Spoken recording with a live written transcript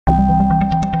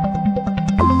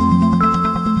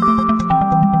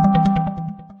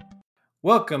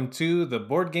Welcome to the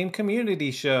Board Game Community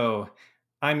Show.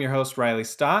 I'm your host, Riley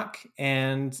Stock,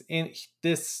 and in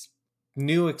this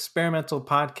new experimental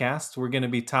podcast, we're going to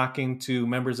be talking to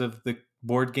members of the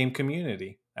board game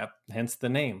community, hence the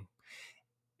name.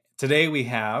 Today we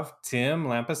have Tim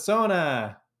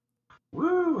Lampasona.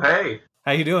 Woo! Hey,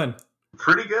 How you doing?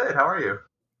 pretty good. How are you?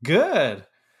 Good.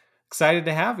 Excited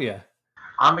to have you.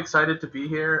 I'm excited to be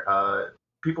here.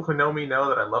 People who know me know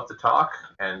that I love to talk,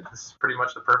 and this is pretty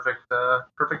much the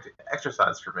perfect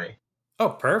exercise for me. Oh,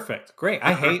 perfect. Great.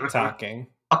 I hate talking.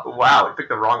 Oh, wow, we picked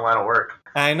the wrong line of work.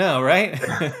 I know, right?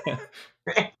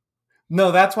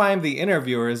 No, that's why I'm the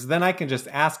interviewer, is then I can just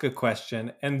ask a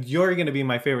question, and you're going to be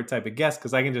my favorite type of guest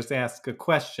because I can just ask a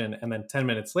question, and then 10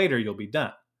 minutes later, you'll be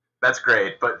done. That's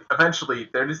great, but eventually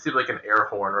there needs to be like an air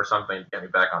horn or something to get me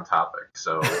back on topic.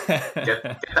 So get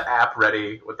the app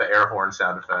ready with the air horn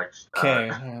sound effect. Okay,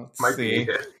 let's see.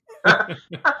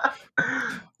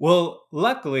 Well,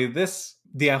 luckily,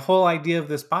 the whole idea of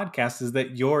this podcast is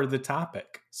that you're the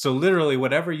topic. So literally,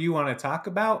 whatever you want to talk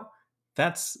about,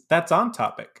 that's on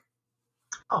topic.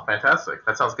 Oh, fantastic!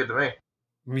 That sounds good to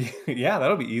me. Yeah,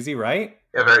 that'll be easy, right?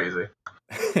 Yeah, very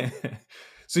easy.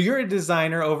 So you're a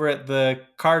designer over at the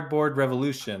Cardboard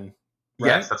Revolution, right?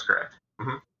 Yes, that's correct.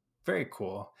 Mm-hmm. Very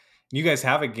cool. You guys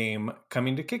have a game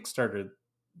coming to Kickstarter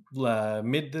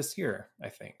mid this year, I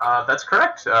think. That's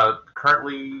correct.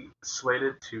 Currently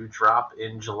slated to drop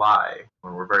in July,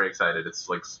 when we're very excited. It's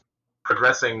like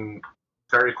progressing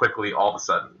very quickly all of a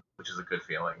sudden, which is a good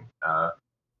feeling.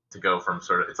 To go from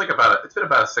sort of, it's been about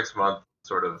a 6-month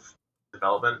sort of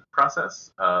development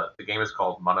process. The game is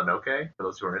called Mononoke, for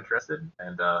those who are interested,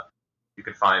 and you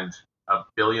can find a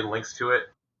billion links to it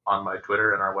on my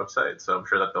Twitter and our website, so I'm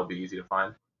sure that they'll be easy to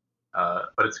find.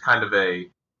 But it's kind of a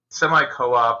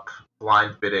semi-co-op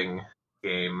blind bidding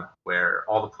game where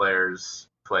all the players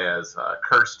play as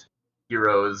cursed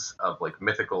heroes of like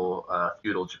mythical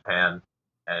feudal Japan,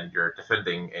 and you're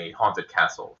defending a haunted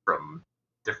castle from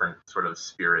different sort of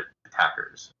spirit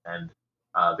attackers. And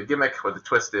the gimmick or the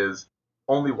twist is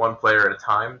only one player at a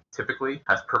time typically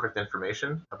has perfect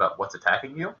information about what's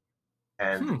attacking you,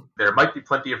 and there might be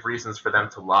plenty of reasons for them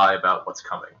to lie about what's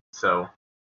coming. So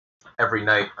every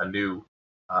night a new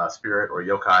spirit or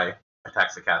yokai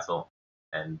attacks the castle,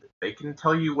 and they can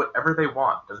tell you whatever they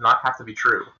want. It does not have to be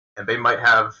true. And they might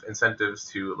have incentives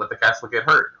to let the castle get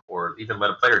hurt, or even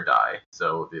let a player die.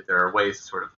 So there are ways to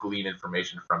sort of glean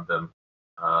information from them.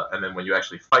 And then when you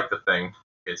actually fight the thing,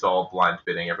 it's all blind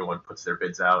bidding. Everyone puts their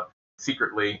bids out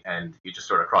secretly, and you just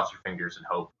sort of cross your fingers and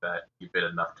hope that you bid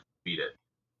enough to beat it.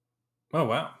 Oh,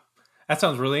 wow. That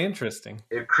sounds really interesting.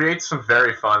 It creates some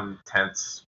very fun,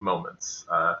 tense moments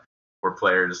where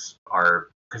players are,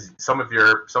 because some of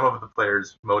the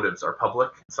players' motives are public,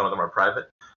 some of them are private.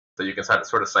 So you can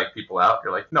sort of psych people out.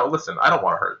 You're like, no, listen, I don't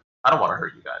want to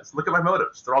hurt you guys. Look at my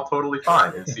motives; they're all totally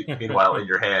fine. And meanwhile, in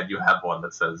your hand, you have one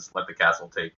that says, "Let the castle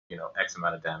take, X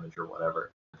amount of damage or whatever."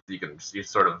 You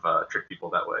sort of trick people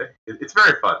that way. It's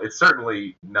very fun. It's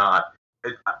certainly not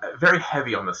very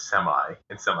heavy on the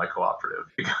semi cooperative.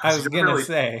 I was gonna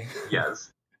say,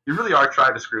 yes, you really are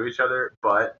trying to screw each other,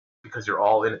 but because you're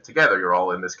all in it together, you're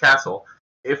all in this castle.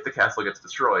 If the castle gets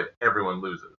destroyed, everyone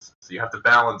loses. So you have to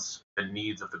balance the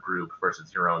needs of the group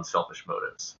versus your own selfish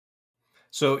motives.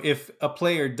 So if a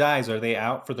player dies, are they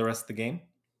out for the rest of the game?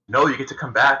 No, you get to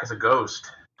come back as a ghost.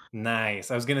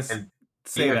 Nice. I was going to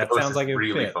say that sounds like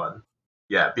really fun.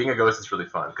 Yeah, being a ghost is really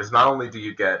fun because not only do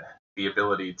you get the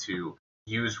ability to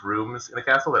use rooms in the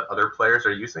castle that other players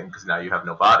are using, because now you have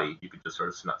no body, you can just sort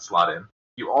of slot in.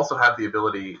 You also have the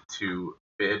ability to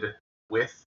bid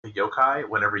with the yokai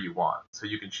whenever you want. So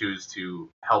you can choose to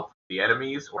help the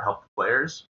enemies or help the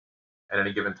players at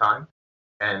any given time.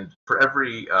 And for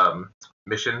every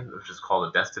mission, which is called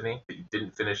a destiny, that you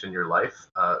didn't finish in your life,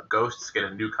 ghosts get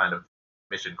a new kind of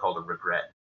mission called a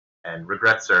regret. And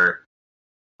regrets are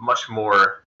much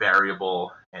more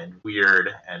variable and weird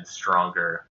and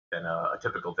stronger than a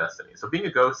typical destiny. So being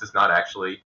a ghost is not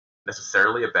actually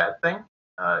necessarily a bad thing.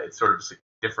 It's sort of just a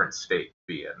different state to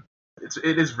be in.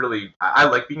 It is really, I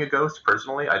like being a ghost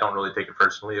personally. I don't really take it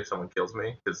personally if someone kills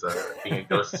me, because being a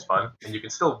ghost is fun, and you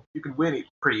can win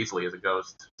pretty easily as a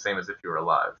ghost, same as if you were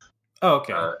alive. Oh,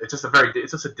 okay. It's just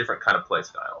a different kind of play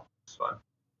style. It's fun.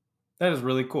 That is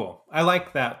really cool. I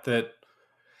like that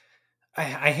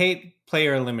I hate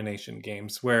player elimination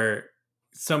games where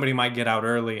somebody might get out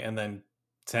early and then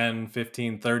 10,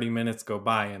 15, 30 minutes go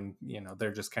by and,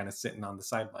 they're just kind of sitting on the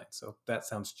sideline. So that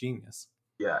sounds genius.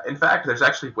 Yeah, in fact, there's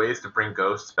actually ways to bring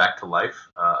ghosts back to life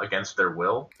against their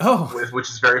will, which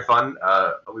is very fun.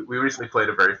 We recently played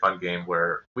a very fun game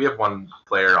where we have one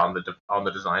player on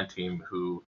the design team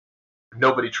who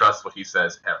nobody trusts what he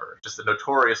says ever. Just a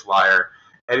notorious liar.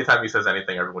 Anytime he says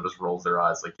anything, everyone just rolls their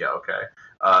eyes like, yeah, okay.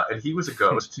 And he was a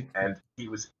ghost, and he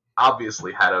was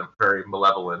obviously had a very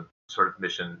malevolent sort of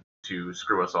mission to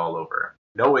screw us all over.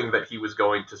 Knowing that he was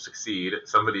going to succeed,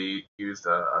 somebody used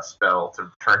a spell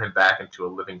to turn him back into a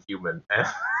living human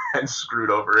and screwed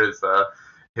over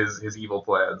his evil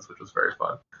plans, which was very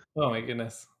fun. Oh my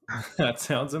goodness. That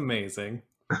sounds amazing.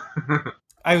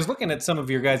 I was looking at some of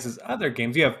your guys' other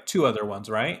games. You have two other ones,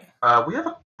 right? We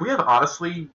have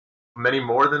honestly many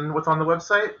more than what's on the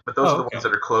website, but those are Oh, the ones okay.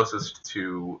 that are closest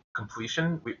to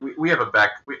completion. We have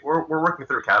we're working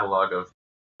through a catalog of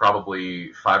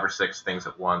probably 5 or 6 things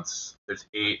at once. There's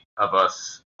 8 of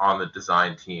us on the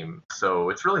design team, so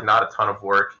it's really not a ton of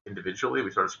work individually. We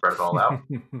sort of spread it all out.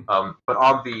 But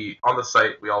on the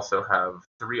site, we also have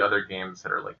 3 other games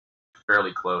that are like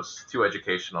fairly close, 2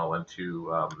 educational and 2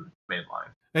 mainline.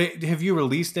 Hey, have you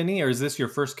released any, or is this your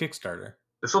first Kickstarter?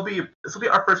 This will be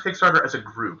our first Kickstarter as a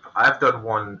group. I've done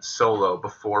one solo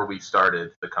before we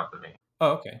started the company.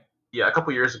 Oh, okay. Yeah, a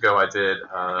couple years ago, I did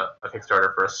a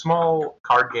Kickstarter for a small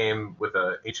card game with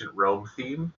an ancient Rome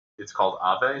theme. It's called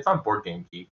Ave. It's on Board Game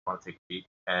Geek. If you want to take a peek,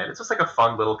 and it's just like a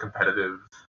fun little competitive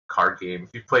card game.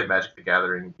 If you've played Magic the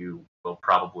Gathering, you will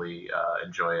probably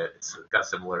enjoy it. It's got a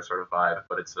similar sort of vibe,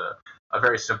 but it's a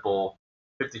very simple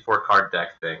 54 card deck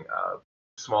thing.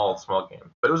 Small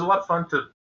game, but it was a lot of fun to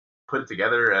put it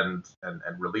together and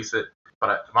release it.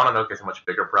 But Mononoke is a much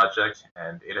bigger project,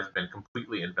 and it has been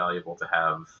completely invaluable to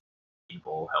have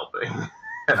people helping.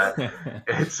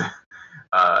 It's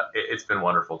it's been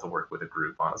wonderful to work with a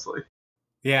group, honestly.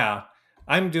 Yeah.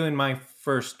 I'm doing my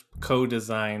first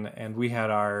co-design, and we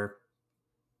had our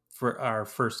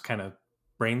first kind of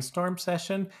brainstorm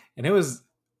session, and it was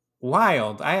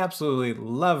wild. I absolutely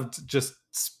loved just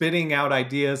spitting out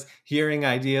ideas, hearing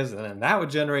ideas, and then that would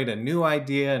generate a new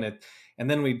idea, and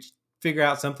then we'd figure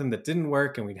out something that didn't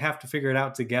work, and we'd have to figure it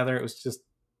out together.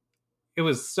 It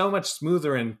was so much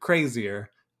smoother and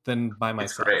crazier than by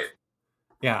It's great. myself.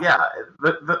 Yeah. Yeah,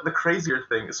 the crazier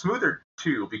thing is smoother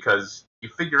too because you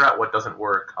figure out what doesn't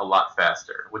work a lot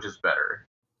faster, which is better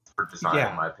for design, in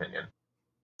Yeah. my opinion.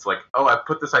 It's like, oh, I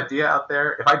put this idea out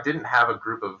there. If I didn't have a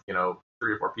group of 3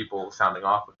 or 4 people sounding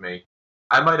off with me,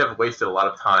 I might have wasted a lot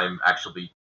of time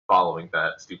actually following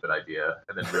that stupid idea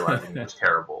and then realizing it was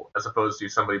terrible, as opposed to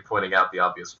somebody pointing out the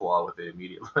obvious flaw with it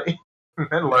immediately and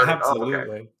then learning, oh, okay.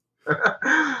 Absolutely.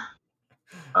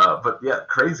 But yeah,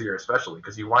 crazier especially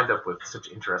because you wind up with such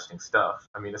interesting stuff.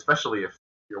 I mean, especially if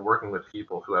you're working with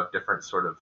people who have different sort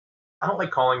of, I don't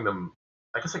like calling them,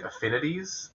 I guess, like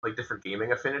affinities, like different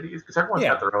gaming affinities, because everyone's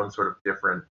got Yeah. their own sort of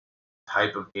different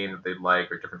type of game that they like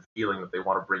or different feeling that they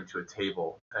want to bring to a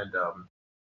table. And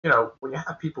when you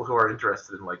have people who are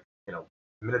interested in like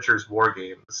miniatures war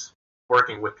games,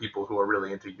 working with people who are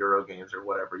really into Euro games or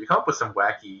whatever, you come up with some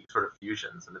wacky sort of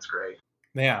fusions, and it's great.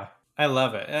 Yeah. I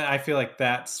love it. And I feel like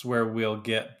that's where we'll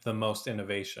get the most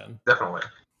innovation. Definitely,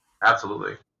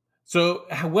 absolutely. So,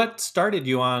 what started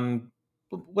you on?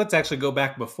 Let's actually go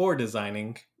back before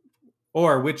designing,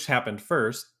 or which happened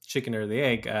first, chicken or the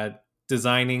egg,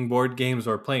 designing board games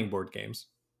or playing board games?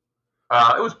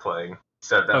 It was playing,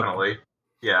 so Okay. definitely,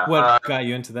 yeah. What got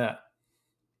you into that?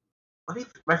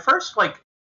 My first like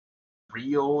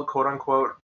real quote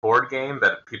unquote board game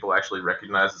that people actually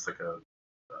recognize as like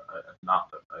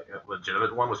not a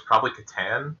legitimate one was probably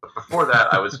Catan. But before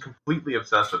that, I was completely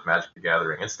obsessed with Magic the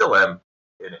Gathering, and still am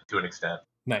to an extent.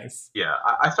 Nice. Yeah,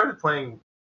 I started playing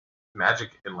Magic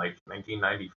in like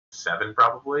 1997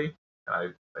 probably,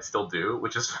 and I still do,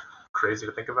 which is crazy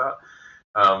to think about.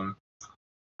 Um,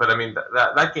 but I mean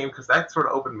that game because that sort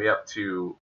of opened me up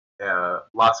to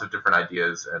lots of different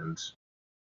ideas and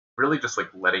really just like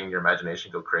letting your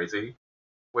imagination go crazy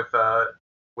with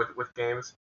with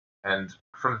games. And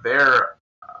from there,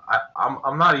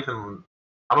 I'm not even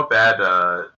I'm a bad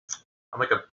I'm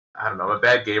like a I don't know I'm a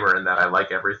bad gamer in that I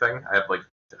like everything.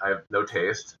 I have no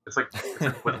taste. It's like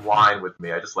with wine with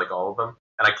me. I just like all of them,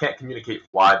 and I can't communicate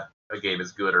why a game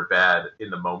is good or bad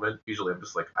in the moment. Usually, I'm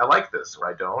just like I like this or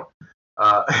I don't.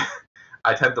 Uh,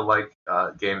 I tend to like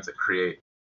games that create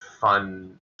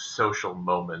fun social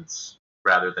moments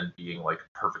rather than being like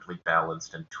perfectly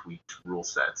balanced and tweaked rule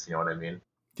sets. You know what I mean?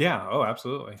 Yeah. Oh,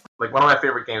 absolutely. Like one of my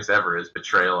favorite games ever is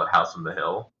Betrayal at House on the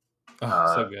Hill,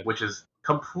 Oh, so good. which is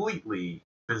completely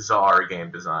bizarre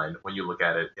game design when you look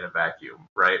at it in a vacuum,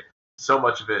 right? So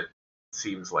much of it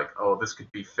seems like, oh, this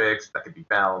could be fixed, that could be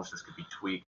balanced, this could be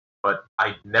tweaked, but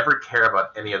I never care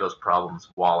about any of those problems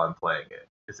while I'm playing it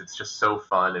because it's just so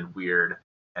fun and weird,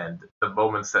 and the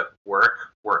moments that work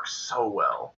so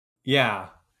well. Yeah.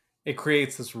 it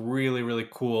creates this really, really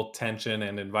cool tension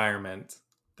and environment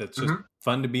that's just Hmm.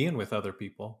 fun to be in with other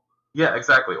people. Yeah,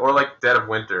 exactly. Or like Dead of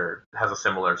Winter has a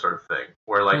similar sort of thing,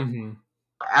 where like Hmm.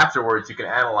 afterwards you can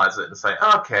analyze it and say,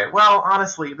 okay, well,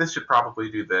 honestly, this should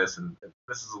probably do this, and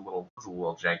this is a little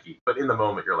janky. But in the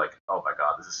moment, you're like, oh my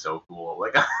god, this is so cool.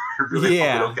 Like, I really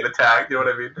hope we don't Yeah. get attacked. You know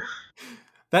what I mean?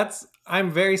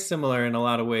 I'm very similar in a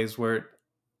lot of ways where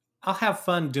I'll have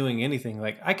fun doing anything.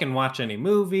 Like I can watch any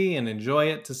movie and enjoy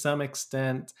it to some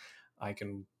extent. I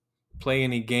can play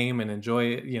any game and enjoy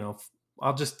it.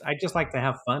 I just like to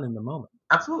have fun in the moment.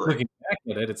 Absolutely. Looking back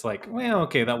at it, it's like, well,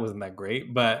 okay, that wasn't that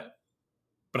great, but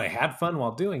I had fun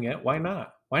while doing it. Why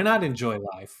not? Why not enjoy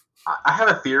life? I have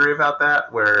a theory about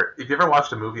that where if you ever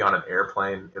watched a movie on an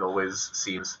airplane, it always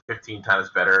seems 15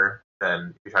 times better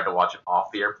than if you tried to watch it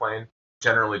off the airplane.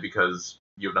 Generally, because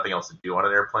you have nothing else to do on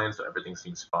an airplane, so everything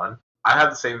seems fun. I have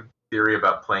the same theory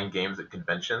about playing games at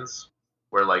conventions,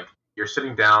 where like you're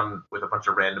sitting down with a bunch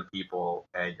of random people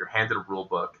and you're handed a rule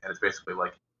book, and it's basically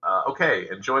like, okay,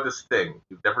 enjoy this thing.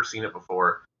 You've never seen it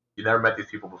before. You never met these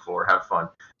people before. Have fun.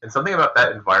 And something about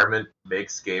that environment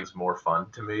makes games more fun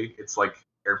to me. It's like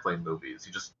airplane movies.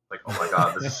 You just like, oh my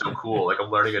god, this is so cool. Like I'm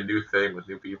learning a new thing with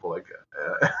new people. Like,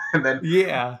 and then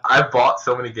Yeah. I've bought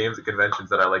so many games at conventions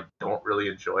that I like don't really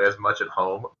enjoy as much at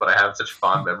home, but I have such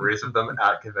fond memories of them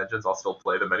at conventions. I'll still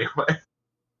play them anyway.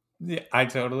 Yeah, I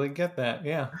totally get that.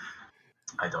 Yeah.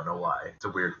 I don't know why. It's a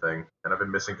weird thing, and I've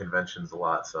been missing conventions a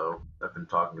lot, so I've been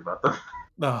talking about them.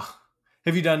 Oh,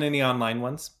 have you done any online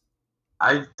ones?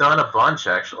 I've done a bunch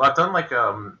actually. I've done like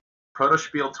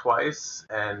Protospiel twice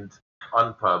and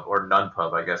Unpub or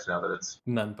Nunpub, I guess now that it's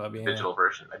None pub. the Yeah. digital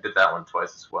version. I did that one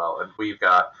twice as well, and we've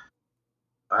got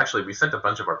actually we sent a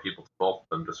bunch of our people to both of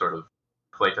them to sort of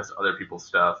play test other people's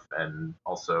stuff and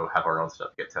also have our own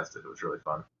stuff get tested. It was really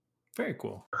fun. Very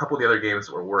cool. A couple of the other games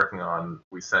that we're working on,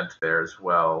 we sent there as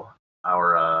well.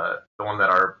 Our the one that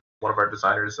our one of our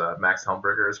designers, Max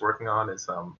Helmberger, is working on is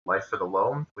Life for the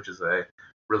Loam, which is a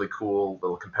really cool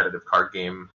little competitive card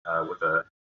game with a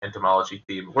entomology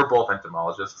theme. We're both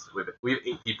entomologists. We have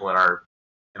 8 people in our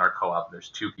co-op. And there's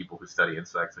 2 people who study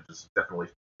insects, which is definitely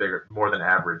bigger, more than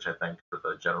average, I think, for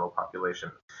the general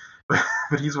population. But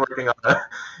he's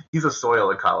a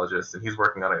soil ecologist, and he's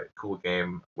working on a cool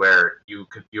game where you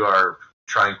are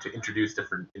trying to introduce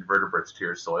different invertebrates to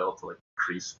your soil to like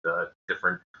increase the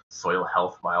different soil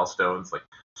health milestones like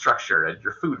structure and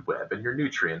your food web and your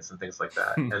nutrients and things like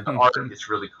that. And the art is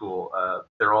really cool.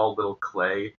 They're all little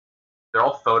clay. They're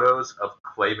all photos of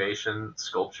claymation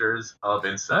sculptures of Oh,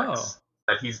 insects.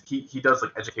 That he does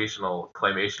like educational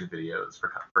claymation videos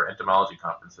for entomology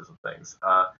conferences and things.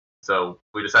 So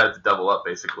we decided to double up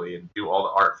basically and do all the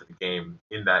art for the game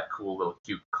in that cool little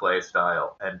cute clay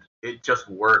style, and it just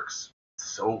works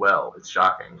so well. It's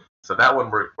shocking. So that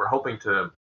one we're hoping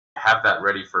to have that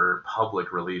ready for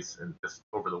public release in just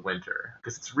over the winter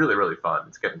because it's really fun.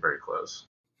 It's getting very close.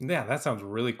 yeah, that sounds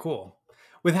really cool.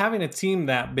 With having a team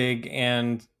that big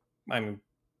and I'm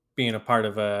being a part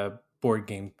of a board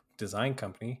game design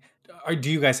company, do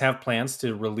you guys have plans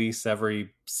to release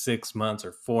every 6 months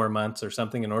or 4 months or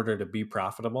something in order to be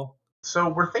profitable? So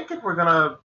we're thinking we're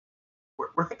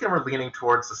leaning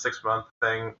towards the 6 month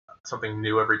thing, something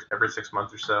new every 6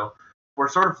 months or so. We're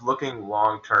sort of looking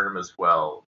long term as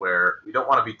well, where we don't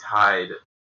want to be tied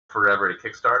forever to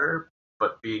Kickstarter,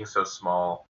 but being so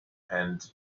small and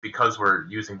because we're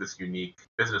using this unique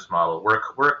business model, we're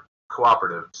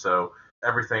cooperative, so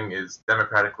everything is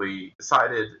democratically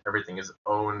decided, everything is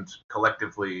owned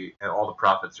collectively, and all the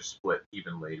profits are split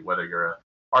evenly. Whether you're an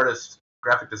artist,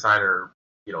 graphic designer,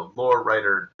 lore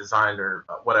writer, designer,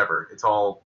 whatever. It's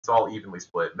all evenly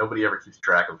split. Nobody ever keeps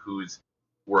track of who's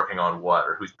working on what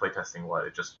or who's playtesting what.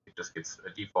 It just gets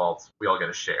a default. We all get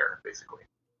a share basically,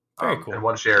 Very and cool.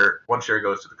 one share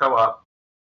goes to the co-op,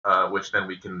 which then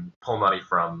we can pull money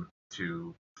from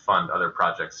to fund other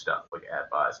project stuff like ad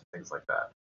buys and things like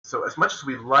that. So as much as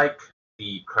we like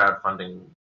the crowdfunding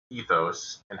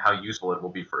ethos and how useful it will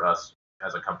be for us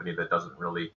as a company that doesn't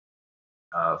really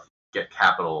uh, get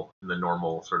capital in the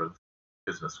normal sort of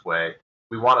business way.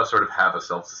 We want to sort of have a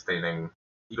self-sustaining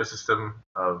ecosystem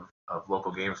of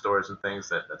local game stores and things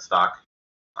that stock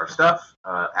our stuff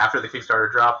after the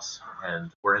Kickstarter drops,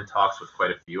 and we're in talks with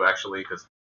quite a few actually because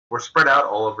we're spread out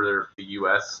all over the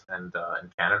U.S. and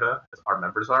Canada as our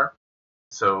members are.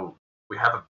 So we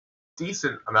have a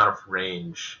decent amount of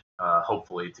range,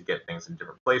 hopefully, to get things in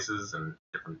different places and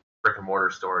different brick and mortar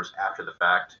stores after the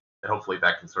fact. And hopefully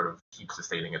that can sort of keep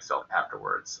sustaining itself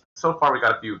afterwards. So far, we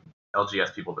got a few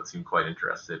LGS people that seem quite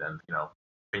interested, and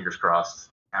fingers crossed.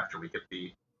 After we get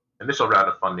the initial round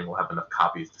of funding, we'll have enough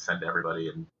copies to send to everybody,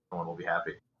 and everyone will be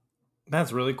happy.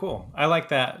 That's really cool. I like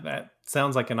that. That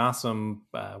sounds like an awesome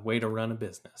way to run a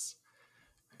business.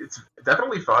 It's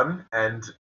definitely fun, and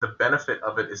the benefit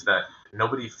of it is that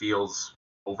nobody feels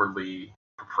overly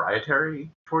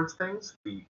proprietary towards things.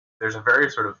 There's a very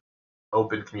sort of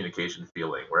open communication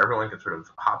feeling where everyone can sort of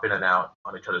hop in and out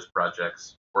on each other's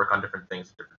projects, work on different things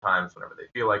at different times whenever they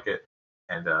feel like it,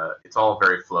 and it's all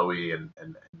very flowy and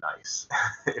nice,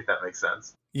 if that makes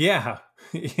sense. Yeah,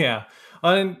 yeah.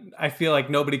 And I feel like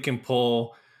nobody can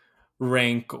pull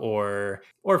rank or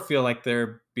feel like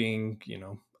they're being,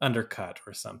 undercut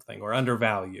or something or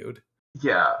undervalued.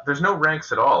 Yeah, there's no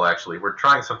ranks at all. Actually, we're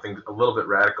trying something a little bit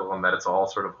radical in that it's all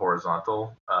sort of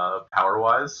horizontal,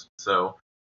 power-wise. So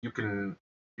you can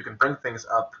you can bring things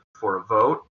up for a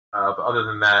vote, but other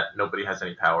than that, nobody has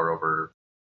any power over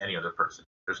any other person.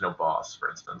 There's no boss, for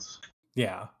instance.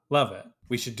 Yeah, love it.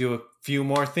 We should do a few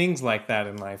more things like that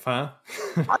in life, huh?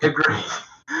 I agree.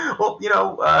 Well,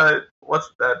 what's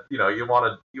that? You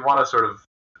want to sort of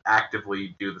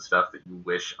actively do the stuff that you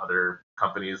wish other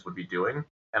companies would be doing,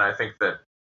 and I think that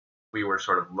we were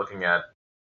sort of looking at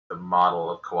the model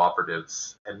of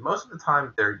cooperatives, and most of the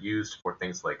time they're used for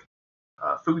things like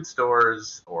food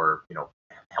stores or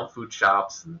health food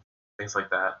shops and things like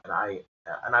that.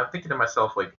 And I'm thinking to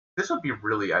myself like this would be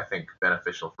really I think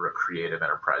beneficial for a creative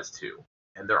enterprise too.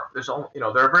 And there's only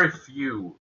there are very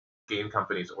few game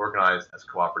companies organized as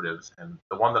cooperatives, and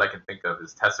the one that I can think of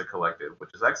is Tessa Collective,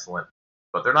 which is excellent,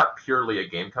 but they're not purely a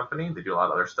game company. They do a lot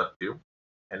of other stuff too.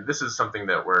 And this is something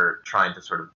that we're trying to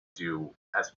sort of do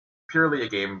as purely a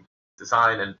game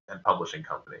design and publishing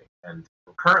company. And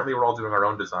currently we're all doing our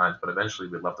own designs, but eventually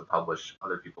we'd love to publish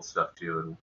other people's stuff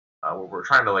too. And we're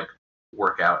trying to like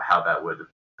work out how that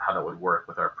would work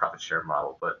with our profit share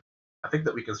model. But I think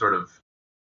that we can sort of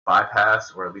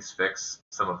bypass or at least fix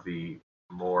some of the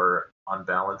more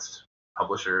unbalanced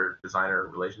publisher designer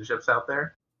relationships out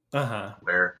there, Uh-huh.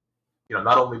 where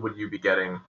not only would you be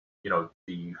getting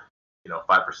the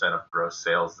 5% of gross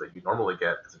sales that you normally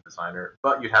get as a designer,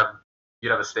 but you'd have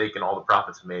a stake in all the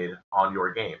profits made on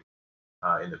your game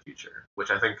in the future,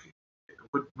 which I think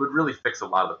would really fix a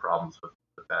lot of the problems with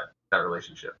that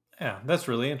relationship. Yeah, that's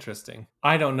really interesting.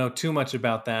 I don't know too much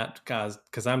about that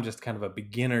because I'm just kind of a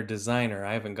beginner designer.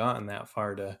 I haven't gotten that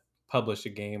far to publish a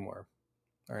game or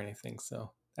anything.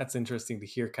 So that's interesting to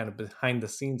hear kind of behind the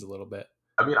scenes a little bit.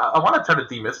 I mean, I want to try to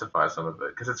demystify some of it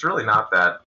because it's really not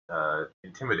that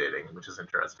intimidating, which is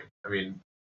interesting. I mean,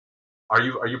 are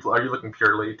you looking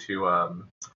purely to?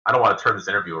 I don't want to turn this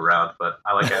interview around, but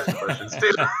I like asking questions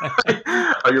too.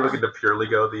 Are you looking to purely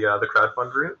go the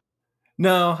crowdfund route?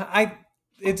 No,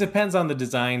 it depends on the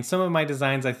design. Some of my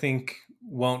designs I think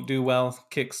won't do well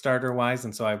Kickstarter wise,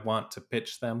 and so I want to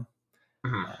pitch them.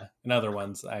 Mhm. And other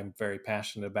ones I'm very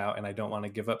passionate about, and I don't want to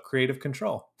give up creative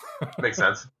control. Makes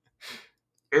sense.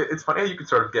 It's funny how you can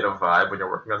sort of get a vibe when you're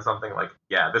working on something like,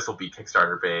 yeah, this will be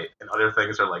Kickstarter bait, and other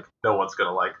things are like, no one's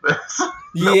gonna like this.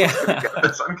 No one's gonna get Yeah.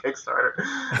 this on Kickstarter.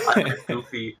 I get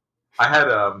goofy. I had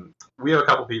we have a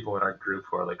couple people in our group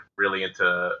who are like really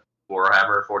into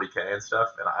Warhammer 40k and stuff,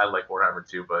 and I like Warhammer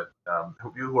too, but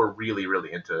who are really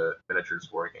really into miniatures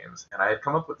war games. And I had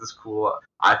come up with this cool,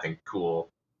 I think cool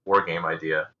war game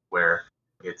idea where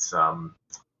it's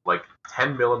like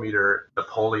 10 millimeter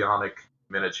Napoleonic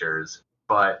miniatures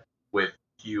but with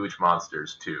huge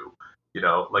monsters too.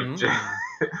 Like Mm.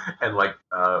 and like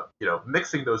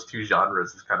mixing those two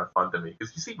genres is kind of fun to me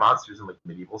because you see monsters in like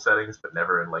medieval settings, but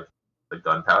never in like the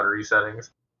gunpowdery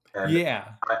settings. And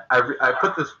Yeah. I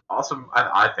put this awesome,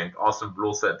 I think, awesome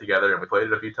rule set together, and we played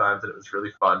it a few times, and it was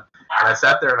really fun. And I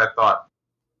sat there and I thought,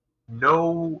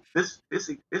 no, this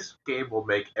game will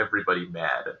make everybody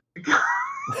mad.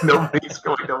 Nobody's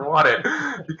going to want it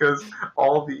because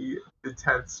all the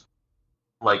intense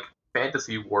like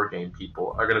fantasy war game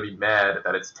people are going to be mad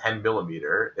that it's 10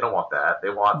 millimeter. They don't want that. They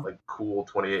want like cool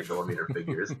 28 millimeter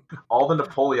figures. All the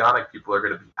Napoleonic people are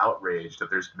going to be outraged that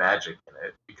there's magic in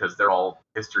it because they're all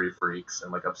history freaks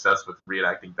and like obsessed with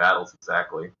reenacting battles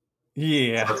exactly. So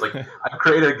Yeah. it's like I've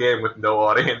created a game with no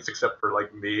audience except for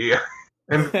like me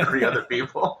and three other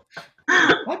people.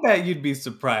 I bet you'd be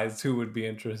surprised who would be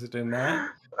interested in that.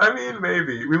 I mean,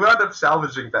 maybe we wound up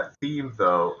salvaging that theme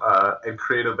though, and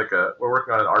created like we're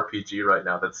working on an RPG right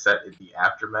now that's set in the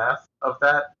aftermath of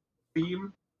that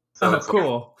theme. So Oh, it's like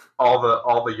cool.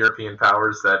 all the European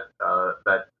powers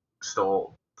that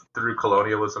stole through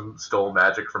colonialism stole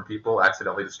magic from people,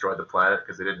 accidentally destroyed the planet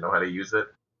because they didn't know how to use it.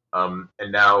 And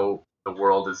now the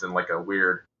world is in like a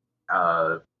weird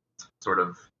uh, sort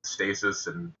of stasis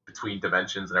and between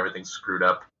dimensions and everything's screwed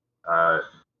up. Uh,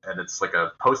 and it's like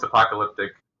a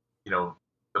post-apocalyptic, you know,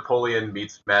 Napoleon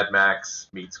meets Mad Max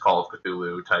meets Call of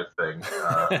Cthulhu type thing.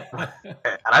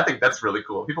 And I think that's really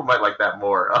cool. People might like that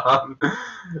more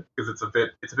because it's a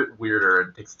bit weirder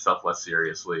and takes itself less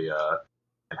seriously.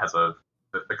 And has the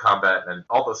combat and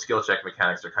all the skill check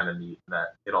mechanics are kind of neat in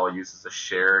that it all uses a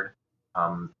shared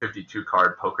 52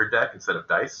 card poker deck instead of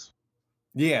dice.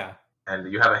 Yeah. And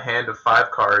you have a hand of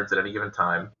 5 cards at any given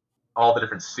time. All the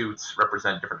different suits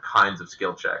represent different kinds of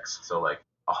skill checks. So like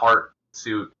a heart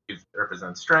suit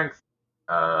represents strength.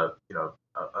 A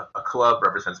club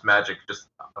represents magic. Just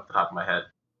off the top of my head.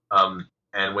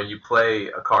 And when you play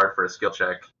a card for a skill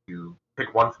check, you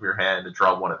pick one from your hand and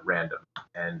draw one at random.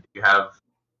 And you have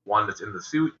one that's in the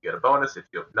suit, you get a bonus. If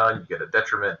you have none, you get a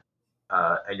detriment.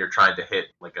 And you're trying to hit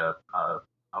like a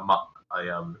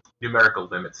numerical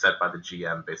limit set by the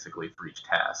GM basically for each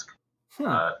task.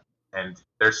 And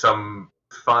there's some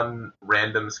fun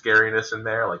random scariness in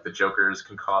there, like the Jokers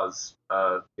can cause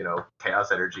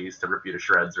chaos energies to rip you to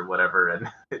shreds or whatever, and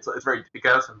it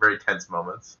can have some very tense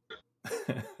moments.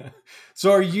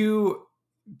 So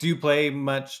do you play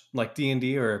much like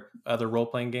D&D or other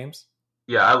role-playing games?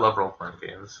 Yeah, I love role-playing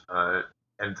games.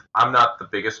 And I'm not the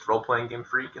biggest role-playing game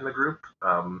freak in the group.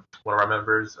 One of our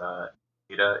members,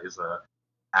 Ada, is a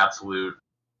absolute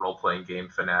role-playing game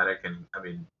fanatic, and I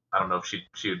mean, I don't know if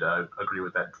she'd agree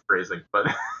with that phrasing, but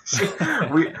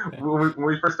when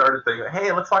we first started thinking,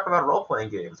 hey, let's talk about role-playing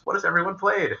games. What has everyone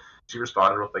played? She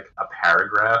responded with like a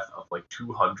paragraph of like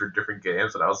 200 different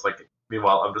games, and I was like,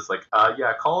 meanwhile, I'm just like,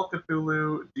 yeah, Call of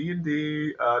Cthulhu,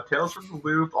 D&D, Tales from the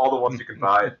Loop, all the ones you can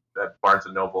buy at Barnes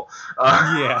and Noble.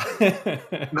 Yeah.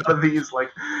 None of these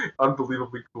like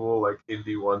unbelievably cool like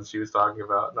indie ones she was talking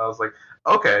about, and I was like,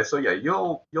 okay, so yeah,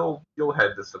 you'll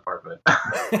head this department.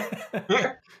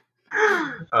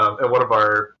 And one of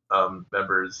our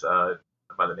members,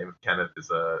 by the name of Kenneth, is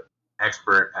a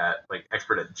expert at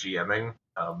GMing,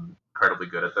 incredibly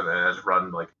good at them, and has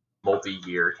run like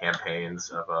multi-year campaigns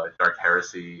of Dark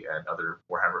Heresy and other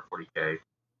Warhammer 40k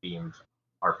themed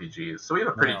RPGs. So we have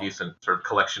a pretty decent sort of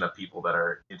collection of people that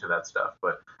are into that stuff.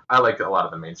 But I like a lot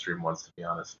of the mainstream ones, to be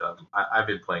honest. I've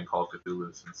been playing Call of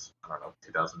Cthulhu since, I don't know,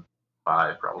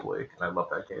 2005 probably, and I love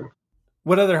that game.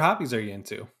 What other hobbies are you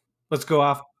into? Let's go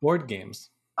off board games.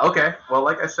 Okay, well,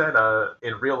 like I said,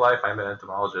 in real life, I'm an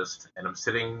entomologist, and I'm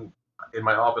sitting in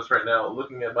my office right now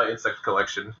looking at my insect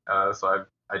collection. So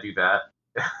I do that.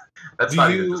 That's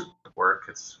not even just work;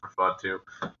 it's for fun too.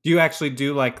 Do you actually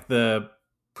do like the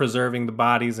preserving the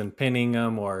bodies and pinning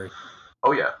them, or?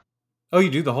 Oh yeah. Oh, you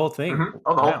do the whole thing. Mm-hmm.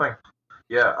 Oh, the whole thing.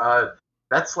 Yeah,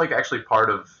 that's like actually part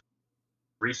of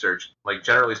research. Like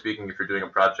generally speaking, if you're doing a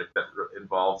project that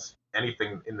involves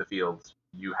anything in the field,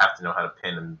 you have to know how to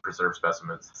pin and preserve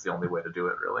specimens. It's the only way to do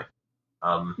it, really.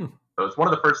 So it's one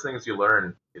of the first things you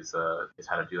learn is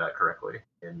how to do that correctly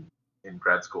in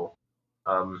grad school.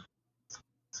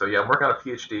 So yeah, I'm working on a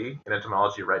PhD in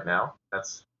entomology right now.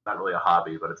 That's not really a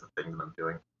hobby, but it's a thing that I'm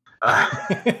doing.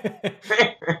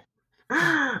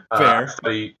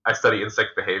 Fair. I study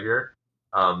insect behavior,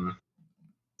 and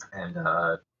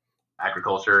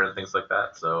agriculture and things like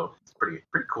that. So it's pretty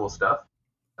cool stuff.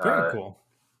 Very cool.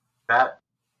 That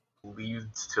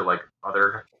leads to like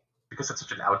other, because it's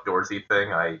such an outdoorsy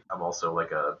thing. I'm also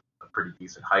like a pretty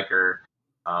decent hiker.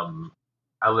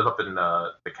 I live up in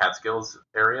the Catskills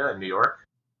area in New York,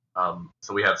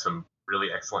 so we have some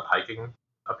really excellent hiking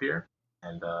up here,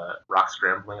 and rock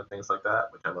scrambling and things like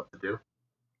that, which I love to do.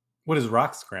 What is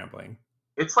rock scrambling?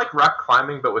 It's like rock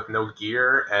climbing, but with no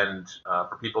gear, and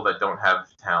for people that don't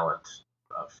have talent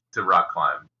to rock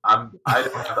climb.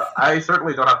 I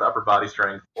certainly don't have the upper body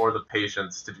strength or the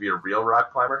patience to be a real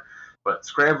rock climber. But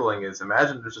scrambling is,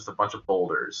 imagine there's just a bunch of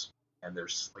boulders, and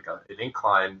there's like an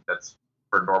incline that's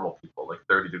for normal people, like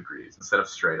 30 degrees instead of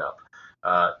straight up.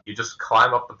 You just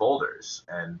climb up the boulders,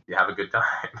 and you have a good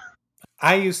time.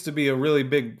 I used to be a really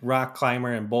big rock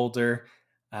climber and boulder,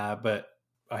 but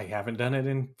I haven't done it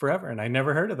in forever, and I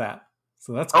never heard of that.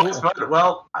 So that's cool. It's fun.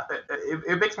 Well,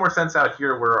 it makes more sense out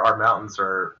here where our mountains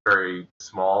are very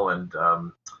small and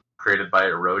created by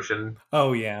erosion.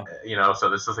 Oh, yeah. So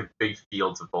this is like big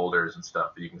fields of boulders and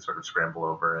stuff that you can sort of scramble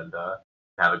over and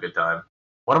have a good time.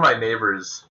 One of my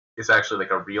neighbors is actually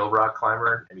like a real rock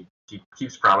climber, and he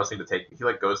keeps promising to take. He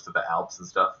like goes to the Alps and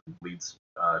stuff, and leads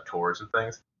tours and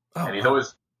things. Oh, and he's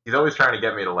always trying to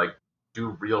get me to like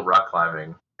do real rock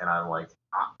climbing, and I'm like,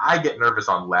 I get nervous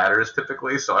on ladders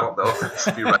typically, so I don't know if this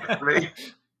would be right for me.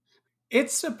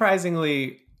 It's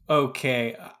surprisingly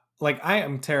okay. Like, I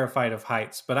am terrified of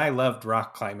heights, but I loved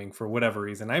rock climbing for whatever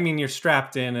reason. I mean, you're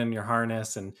strapped in your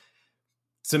harness, and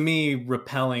to me,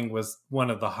 rappelling was one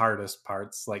of the hardest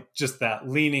parts. Like, just that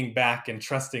leaning back and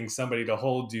trusting somebody to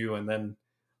hold you, and then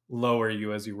lower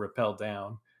you as you rappel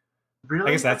down. I guess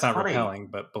Really? that's That's not funny.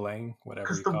 rappelling, but belaying, whatever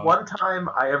Because you the call it. one time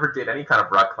I ever did any kind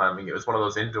of rock climbing, it was one of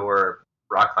those indoor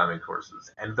rock climbing courses,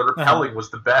 and the Uh rappelling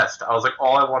was the best. I was like,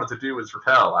 all I wanted to do was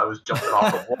rappel. I was jumping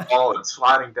off the huh. wall and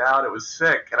sliding down. It was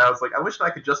sick, and I was like, I wish I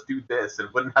could just do this and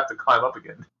wouldn't have to climb up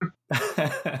again.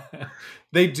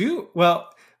 They do. Well,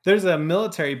 there's a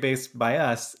military base by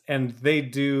us, and they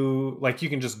do like you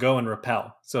can just go and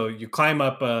rappel. So you climb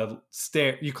up a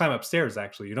stair. You climb upstairs.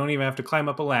 Actually, you don't even have to climb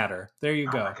up a ladder. There you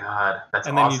Oh my go. god, that's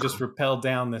And then you just awesome. rappel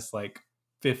down this like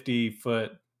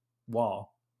 50-foot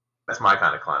wall. That's my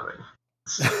kind of climbing.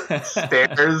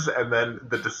 Stairs and then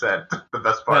the descent, the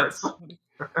best That's parts.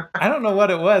 I don't know what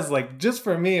it was. Like just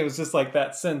for me, it was just like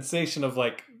that sensation of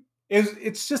like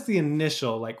it's just the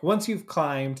initial like once you've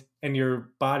climbed and your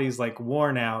body's like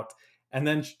worn out, and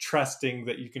then trusting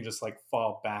that you can just like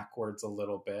fall backwards a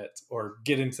little bit or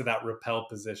get into that rappel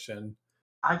position.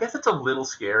 I guess it's a little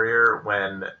scarier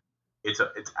when it's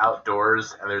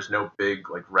outdoors and there's no big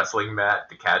like wrestling mat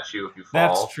to catch you if you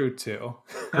That's fall. true too.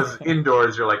 Because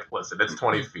indoors you're like, listen, it's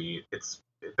 20 feet. It's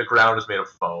the ground is made of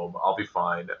foam. I'll be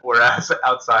fine. Whereas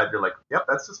outside you're like, yep,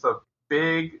 that's just a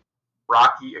big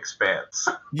rocky expanse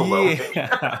below me.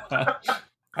 Yeah.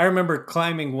 I remember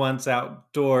climbing once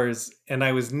outdoors and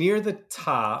I was near the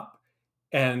top,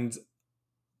 and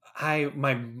I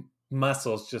my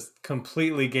muscles just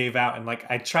completely gave out, and like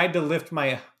I tried to lift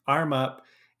my arm up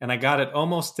and I got it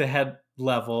almost to head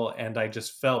level and I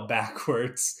just fell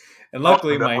backwards. And Oh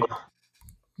luckily no.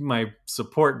 my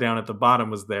support down at the bottom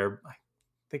was there.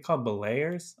 They called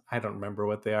belayers. I don't remember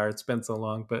what they are. It's been so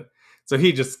long, but so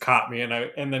he just caught me,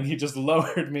 and then he just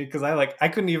lowered me because I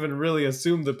couldn't even really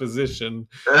assume the position.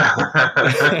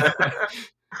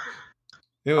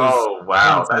 It was Oh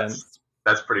wow, intense.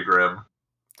 that's pretty grim.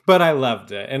 But I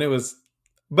loved it. And it was,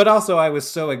 but also I was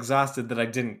so exhausted that I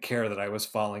didn't care that I was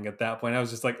falling at that point. I was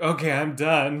just like, okay, I'm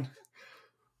done.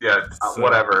 Yeah, So,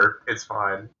 whatever. It's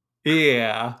fine.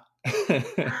 yeah.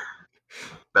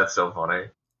 That's so funny.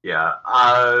 Yeah.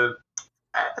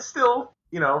 Still,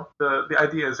 the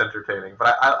idea is entertaining,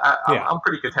 but Yeah. I'm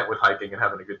pretty content with hiking and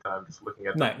having a good time, just looking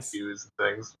at the Nice. views and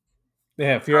things.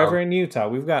 Yeah. If you're Um, ever in Utah,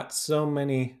 we've got so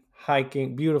many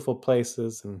hiking, beautiful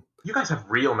places, and you guys have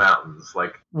real mountains,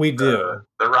 like we do.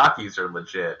 the Rockies are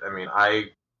legit. I mean, I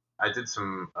did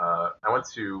some. I went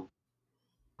to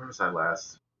where was I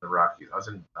last? The Rockies. I was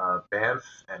in Banff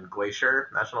and Glacier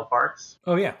National Parks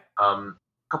Oh, yeah. a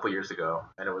couple years ago,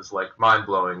 and it was like mind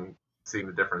blowing seeing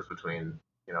the difference between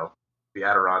you know the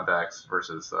Adirondacks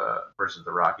versus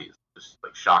the Rockies. Just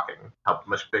like shocking how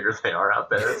much bigger they are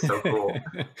out there. It's so cool.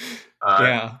 Uh,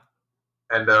 Yeah.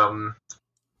 and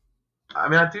I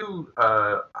mean, I do.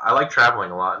 I like traveling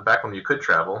a lot. And back when you could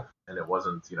travel and it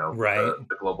wasn't, Right.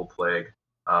 the global plague.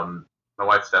 My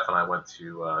wife Steph and I went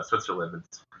to Switzerland and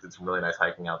did some really nice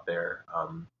hiking out there.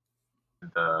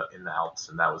 In the Alps,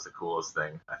 and that was the coolest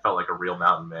thing. I felt like a real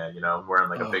mountain man, wearing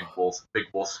like a Oh. big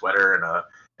wool sweater and a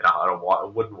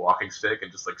wooden walking stick,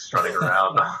 and just like strutting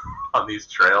around on these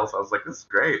trails. I was like, this is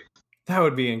great. That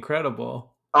would be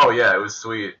incredible. Oh yeah, it was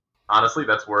sweet. Honestly,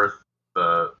 that's worth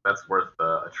a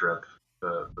trip,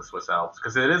 the Swiss Alps,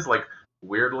 because it is like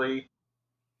weirdly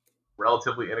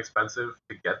relatively inexpensive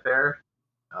to get there.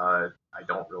 I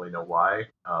don't really know why.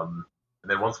 And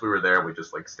then once we were there, we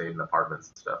just like stayed in apartments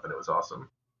and stuff, and it was awesome.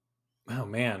 Oh,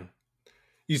 man.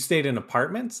 You stayed in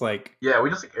apartments? Like, Yeah,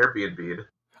 we just like Airbnb'd.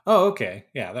 oh, okay.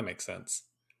 Yeah, that makes sense.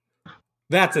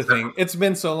 That's a It's thing. definitely, It's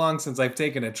been so long since I've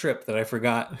taken a trip that I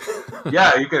forgot.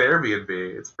 yeah, you can Airbnb.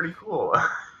 It's pretty cool.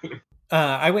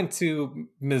 I went to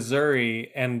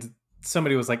Missouri and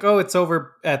somebody was like, "Oh, it's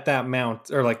over at that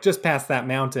mount or like just past that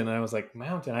mountain." And I was like,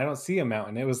 "Mountain? I don't see a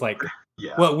mountain." It was like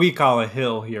Yeah, what we call a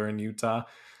hill here in Utah.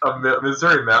 a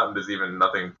Missouri mountain is even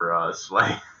nothing for us.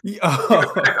 Like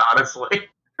Oh. honestly,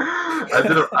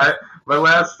 my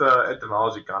last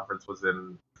entomology conference was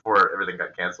in before everything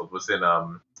got canceled. Was in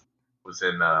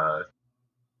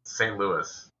St.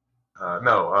 Louis.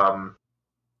 No,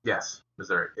 yes,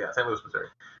 Missouri. Yeah, St. Louis, Missouri.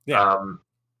 Yeah. Um,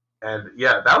 and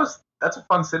yeah, that's a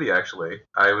fun city actually.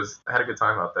 I had a good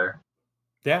time out there,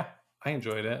 Yeah. I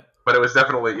enjoyed it. but it was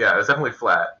definitely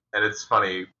flat, and it's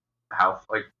funny how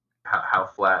like how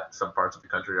flat some parts of the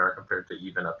country are compared to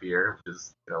even up here, which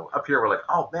is up here we're like,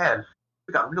 oh man,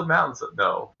 we got real mountains.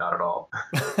 No, not at all.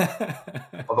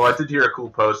 Although I did hear a cool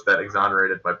post that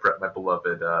exonerated my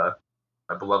beloved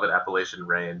Appalachian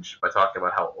Range by talking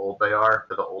about how old they are.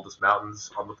 They're the oldest mountains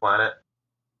on the planet,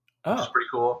 which is Oh. pretty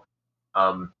cool.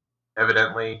 Um,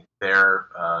 Evidently, they're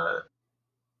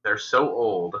so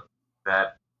old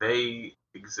that they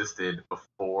existed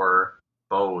before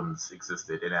bones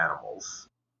existed in animals.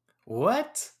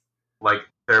 What? like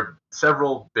they're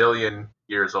several billion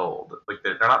years old. Like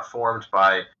they're not formed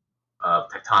by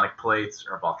tectonic plates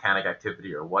or volcanic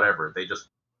activity or whatever.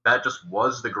 That just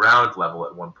was the ground level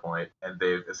at one point, and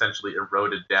they've essentially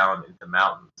eroded down into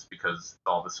mountains because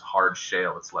all this hard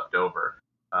shale that's left over,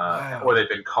 or Wow. they've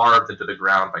been carved into the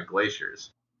ground by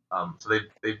glaciers. So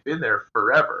they've been there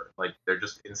forever. Like they're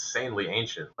just insanely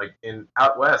ancient. Like in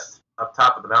out west, up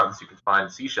top of the mountains, you can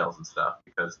find seashells and stuff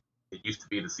because it used to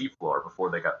be the seafloor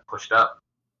before they got pushed up.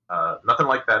 Nothing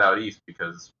like that out east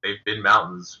because they've been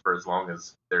mountains for as long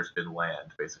as there's been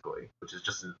land, basically, which is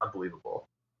just unbelievable.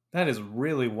 That is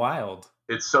really wild.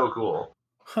 It's so cool.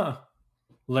 Huh.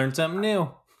 Learn something new.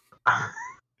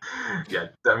 Yeah,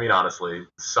 I mean, honestly,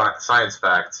 science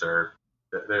facts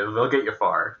they'll get you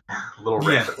far. Little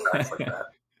random facts like that.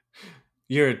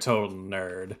 You're a total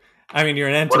nerd. I mean, you're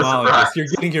an What a entomologist. You're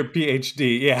surprise. getting your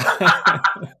PhD. Yeah.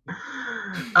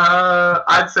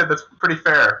 I'd say that's pretty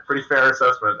fair. Pretty fair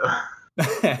assessment.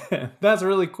 That's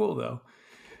really cool, though.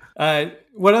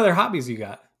 What other hobbies you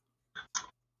got?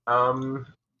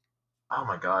 Oh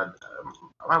my god,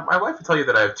 my wife would tell you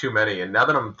that I have too many, and now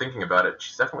that I'm thinking about it,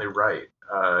 she's definitely right.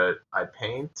 I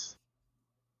paint,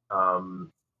 um,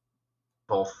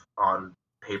 both on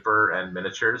paper and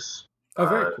miniatures. Oh,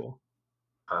 very Uh, cool.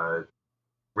 uh,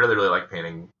 really, really like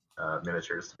painting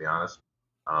miniatures, to be honest.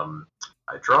 Um,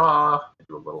 I draw. I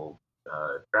do a little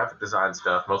graphic design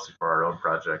stuff, mostly for our own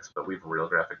projects, but we have a real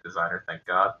graphic designer, thank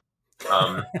God,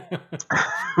 um,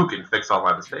 who can fix all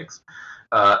my mistakes.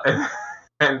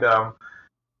 And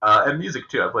and music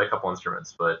too. I play a couple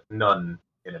instruments, but none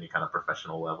in any kind of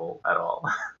professional level at all.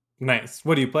 Nice.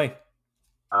 What do you play?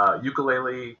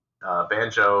 Ukulele,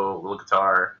 banjo, little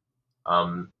guitar,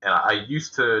 and I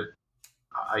used to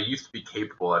be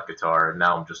capable at guitar, and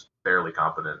now I'm just fairly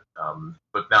competent.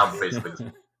 But now I'm basically just,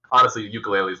 honestly,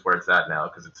 ukulele is where it's at now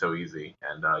because it's so easy,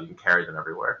 and you can carry them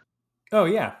everywhere. Oh,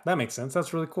 yeah. That makes sense.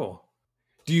 That's really cool.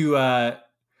 Do you,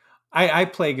 I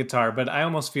play guitar, but I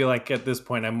almost feel like at this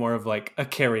point I'm more of like a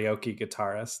karaoke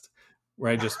guitarist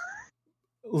where I just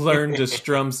learn to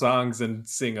strum songs and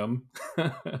sing them.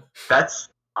 That's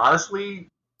honestly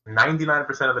 99%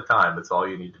 of the time. That's all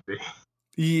you need to be.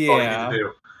 That's all you need to Yeah.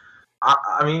 do.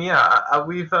 I mean, yeah,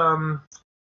 we've I've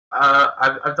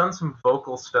done some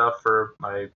vocal stuff for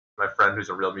my friend who's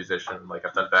a real musician. Like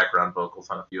I've done background vocals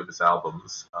on a few of his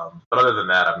albums, but other than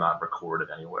that, I've not recorded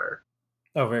anywhere.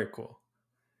 Oh, very cool.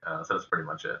 So that's pretty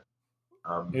much it.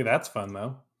 Hey, that's fun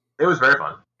though. It was very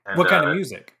fun, and What kind of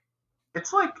music?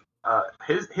 it's like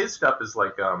his stuff is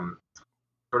like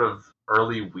sort of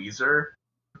early Weezer.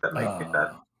 If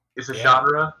that is a Yeah.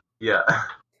 genre. Yeah.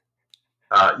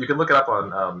 You can look it up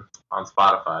on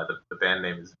Spotify. The band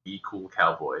name is Be Cool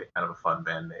Cowboy. Kind of a fun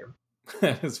band name.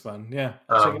 That is fun. Yeah,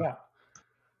 I'll check it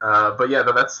out. But yeah,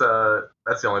 that's the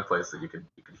only place that you can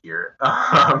hear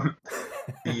it.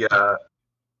 The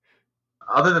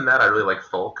other than that, I really like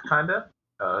folk, kind of.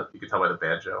 You can tell by the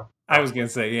banjo. I was gonna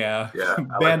say, yeah, Yeah,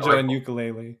 banjo I like and folk.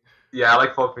 ukulele. Yeah, I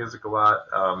like folk music a lot.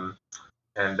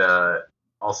 And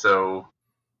also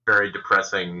very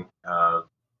depressing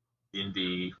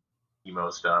indie emo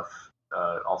stuff.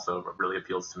 Also really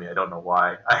appeals to me. I don't know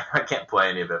why. I can't play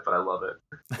any of it, but I love it.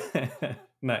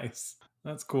 Nice.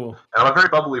 That's cool. And I'm a very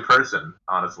bubbly person,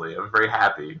 honestly. I'm very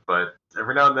happy, but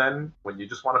every now and then, when you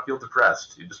just want to feel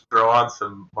depressed, you just throw on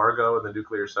some Margot and the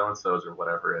Nuclear So-and-Sos or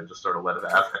whatever and just sort of let it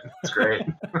happen. It's great.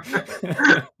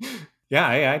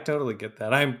 Yeah, I totally get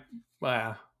that. I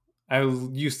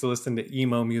used to listen to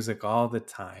emo music all the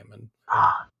time, and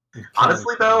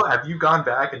Honestly, though, have you gone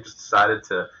back and just decided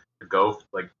to go,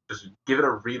 like, just give it a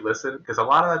re-listen? Because a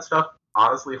lot of that stuff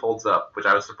honestly holds up, which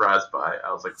I was surprised by.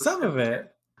 I was like, some of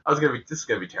it. this is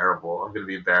gonna be terrible. I'm gonna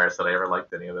be embarrassed that I ever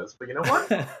liked any of this. But you know what?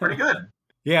 Pretty good.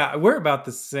 Yeah, we're about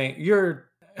the same.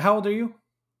 How old are you?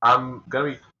 I'm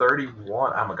gonna be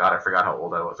 31. Oh my god, I forgot how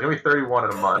old I was. I'm gonna be 31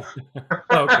 in a month.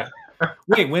 Okay.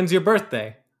 Wait, when's your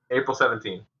birthday? April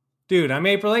 17th. Dude, I'm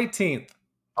April 18th.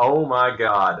 Oh my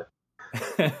god.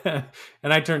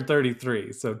 And I turned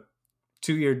 33, so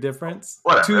 2-year difference.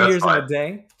 Whatever. 2 years in a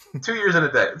day. 2 years in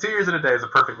a day. 2 years in a day is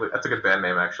that's a good band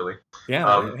name, actually.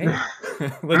 Yeah. Hey,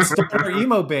 let's start our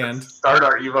emo band. Start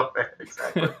our emo band.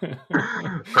 Exactly.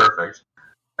 Perfect.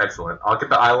 Excellent. I'll get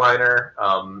the eyeliner.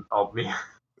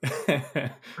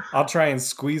 I'll try and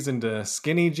squeeze into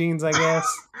skinny jeans, I guess.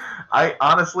 I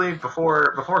honestly,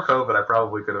 before COVID, I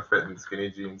probably could have fit in skinny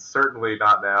jeans. Certainly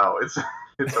not now. It's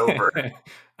over.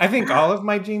 I think all of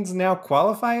my jeans now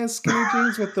qualify as skinny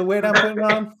jeans with the weight I'm putting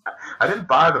on. I didn't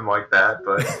buy them like that,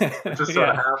 but it just sort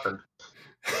of happened.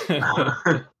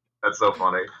 That's so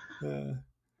funny.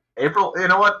 April. You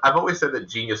know what? I've always said that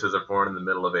geniuses are born in the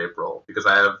middle of April because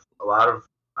I have a lot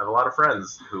of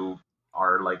friends who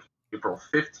are like April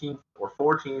 15th or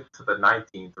 14th to the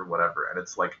 19th or whatever, and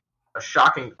it's like a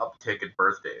shocking uptick in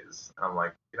birthdays. And I'm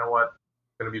like, you know what?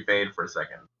 I'm gonna be vain for a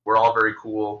second. We're all very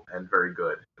cool and very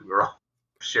good. We're all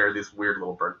share this weird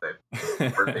little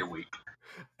birthday week.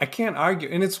 I can't argue.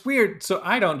 And it's weird. So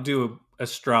I don't do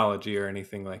astrology or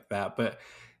anything like that, but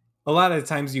a lot of the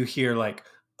times you hear like,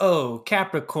 "Oh,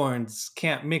 Capricorns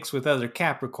can't mix with other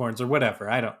Capricorns" or whatever.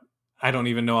 I don't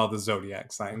even know all the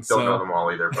zodiac signs. Don't know So them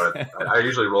all either, but I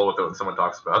usually roll with it when someone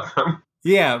talks about them.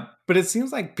 yeah, but it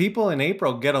seems like people in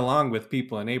April get along with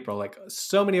people in April. Like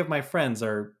so many of my friends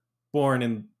are born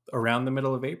in around the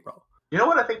middle of April. You know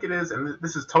what I think it is, and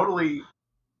this is totally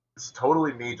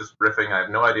me just riffing. I have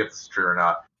no idea if this is true or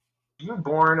not. Being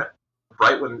born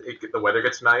right when the weather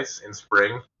gets nice in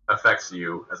spring affects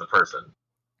you as a person.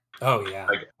 Oh yeah.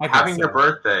 Like I think having your so.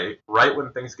 birthday right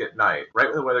when things get nice, right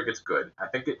when the weather gets good. I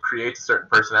think it creates a certain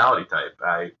personality type.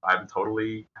 I'm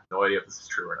totally have no idea if this is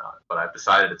true or not, but I've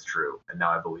decided it's true, and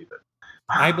now I believe it.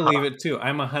 I believe it too.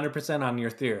 I'm 100% on your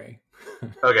theory.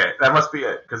 Okay, that must be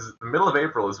it. Because the middle of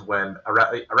April is when,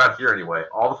 around here anyway,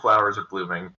 all the flowers are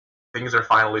blooming. Things are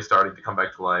finally starting to come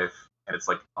back to life. And it's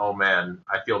like, oh man,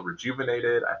 I feel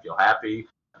rejuvenated. I feel happy.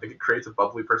 I think it creates a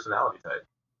bubbly personality type.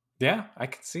 Yeah, I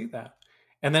can see that.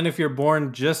 And then if you're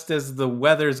born just as the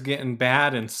weather's getting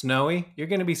bad and snowy, you're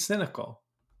going to be cynical.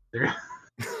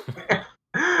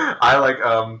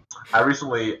 I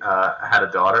recently had a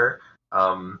daughter,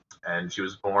 and she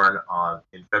was born on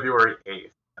in February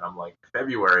 8th, and I'm like,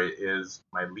 February is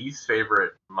my least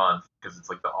favorite month because it's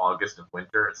like the August of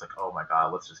winter. It's like, oh my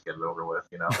god, let's just get it over with,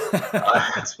 you know.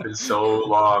 It's been so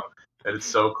long and it's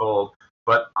so cold,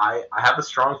 but I have a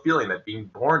strong feeling that being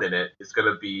born in it is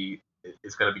gonna be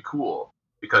cool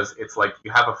because it's like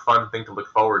you have a fun thing to look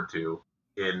forward to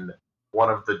in one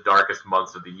of the darkest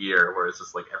months of the year, where it's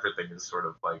just like everything is sort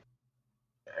of like,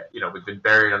 we've been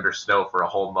buried under snow for a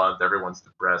whole month. Everyone's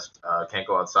depressed, can't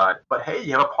go outside. But hey,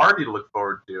 you have a party to look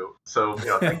forward to. So,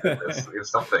 thank goodness we have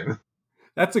something.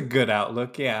 That's a good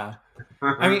outlook, yeah.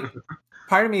 I mean,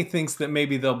 part of me thinks that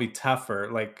maybe they'll be tougher,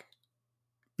 like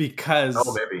Oh,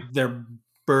 because maybe. their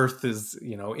birth is,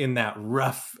 in that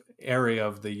rough area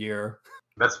of the year.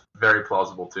 That's very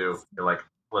plausible too. You're like,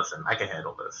 listen, I can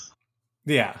handle this.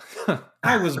 Yeah.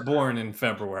 I was born in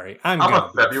February. I'm I'm going a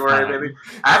to be February baby.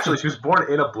 fine. Actually, she was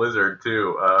born in a blizzard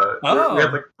too. We had Oh.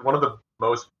 like one of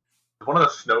the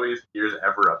snowiest years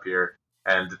ever up here,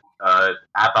 and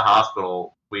at the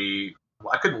hospital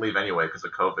I couldn't leave anyway because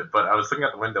of COVID. But I was looking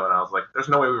out the window and I was like, "There's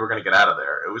no way we were going to get out of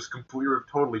there." It was we were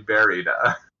totally buried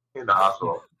in the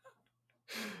hospital.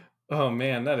 Oh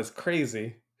man, that is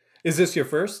crazy. Is this your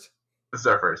first? This is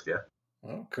our first, yeah.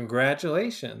 Oh,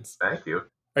 congratulations. Thank you.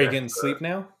 Are you Yeah. getting sleep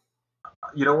now?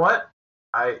 You know what?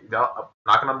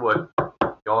 Knocking on wood.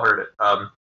 Y'all heard it.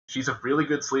 She's a really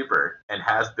good sleeper and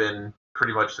has been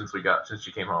pretty much since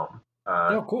she came home.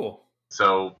 Oh, cool.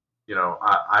 So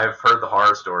I've heard the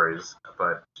horror stories,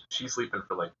 but she's sleeping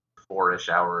for like 4-ish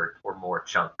hour or more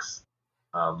chunks,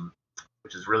 um,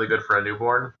 which is really good for a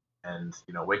newborn. And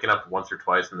waking up once or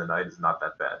twice in the night is not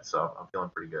that bad. So I'm feeling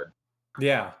pretty good.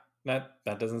 Yeah, that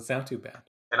doesn't sound too bad.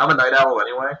 And I'm a night owl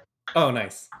anyway. Oh,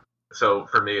 nice. So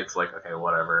for me, it's like, okay,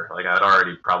 whatever. Like I'd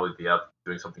already probably be up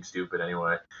doing something stupid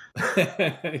anyway.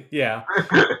 Yeah.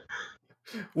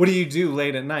 What do you do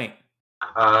late at night?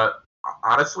 uh,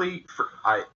 Honestly,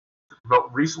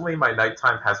 but recently my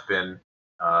nighttime has been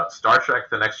Star Trek: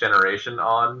 The Next Generation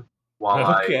on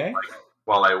while Okay.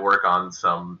 while I work on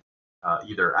some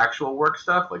either actual work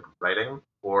stuff like writing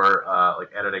or like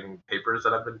editing papers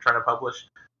that I've been trying to publish,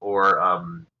 or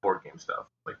board game stuff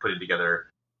like putting together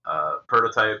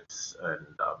prototypes and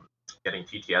getting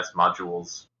TTS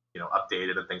modules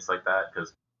updated and things like that,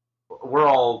 because we're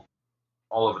all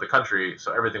over the country,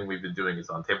 so everything we've been doing is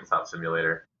on Tabletop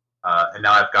Simulator. And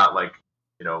now I've got like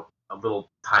a little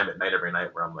time at night every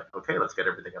night where I'm like, okay, let's get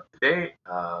everything up to date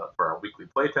for our weekly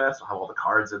playtest. I'll have all the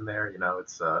cards in there.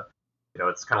 It's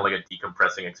kind of like a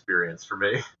decompressing experience for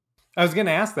me. I was going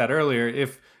to ask that earlier.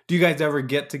 If do you guys ever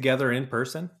get together in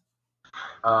person?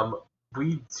 Um,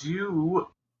 we do,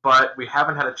 but we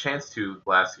haven't had a chance to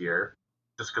last year,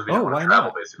 just because we Oh, didn't want why to travel.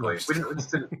 not? No, Basically, we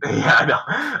just didn't. Yeah,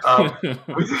 I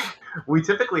know. We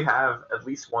typically have at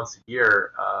least once a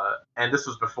year, and this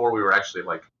was before we were actually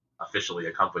like officially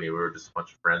a company. We were just a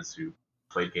bunch of friends who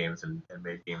played games and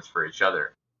made games for each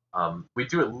other. We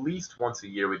do at least once a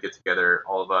year. We get together,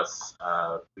 all of us.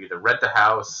 We either rent a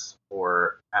house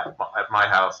or at my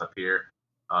house up here,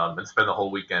 and spend the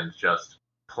whole weekend just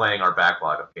playing our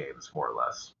backlog of games, more or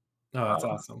less. Oh, that's Um,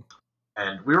 awesome.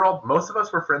 and most of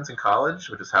us were friends in college,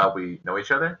 which is how we know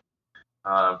each other.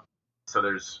 Uh, so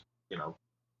there's, you know,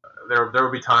 there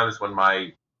would be times when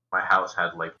my house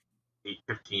had like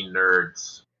 15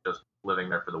 nerds just living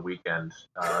there for the weekend.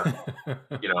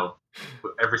 You know,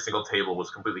 every single table was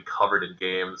completely covered in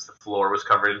games. The floor was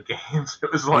covered in games.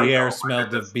 It was The like, air oh my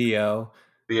smelled of goodness. BO.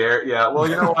 The air, yeah. Well,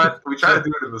 you know what? We try to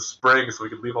do it in the spring so we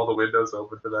could leave all the windows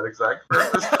open for that exact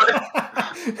purpose.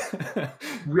 But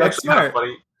we That's actually had a smart.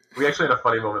 funny, we actually had a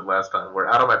funny moment last time where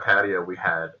out on my patio we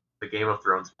had the Game of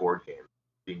Thrones board game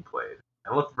being played. I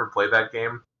don't know if you've ever played that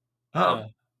game. Uh-uh.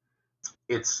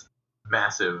 It's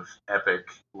massive, epic,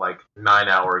 like 9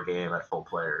 hour game at full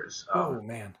players. Oh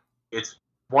man. It's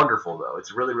wonderful though.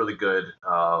 It's really really good.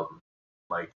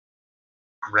 Like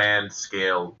grand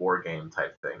scale war game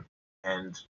type thing.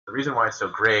 And the reason why it's so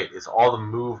great is all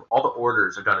the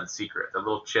orders are done in secret. They're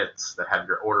little chits that have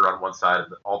your order on one side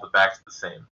and all the backs are the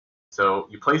same. So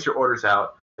you place your orders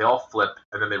out, they all flip,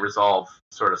 and then they resolve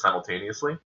sort of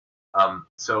simultaneously.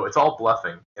 So it's all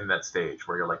bluffing in that stage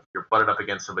where you're butted up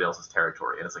against somebody else's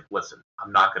territory, and it's like, listen,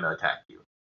 I'm not going to attack you.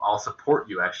 I'll support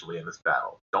you actually in this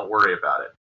battle. Don't worry about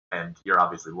it. And you're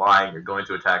obviously lying. You're going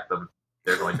to attack them.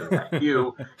 They're going to attack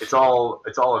you. It's all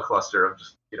a cluster of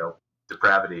just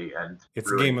depravity and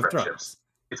It's ruining Game of friendships. Thrones.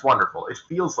 It's wonderful. It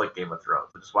feels like Game of Thrones,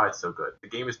 which is why it's so good. The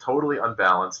game is totally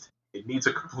unbalanced. It needs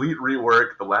a complete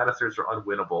rework. The Lannisters are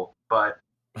unwinnable, but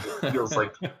it feels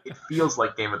like it feels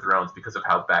like Game of Thrones because of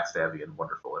how backstabby and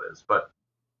wonderful it is. But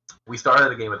we started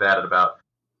the game with that at about,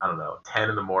 I don't know, 10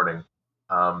 in the morning.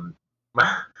 Um,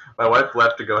 my wife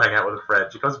left to go hang out with a friend.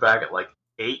 She comes back at like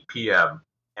 8 p.m.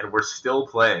 and we're still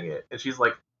playing it. And she's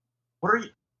like, "What are you?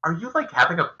 Are you like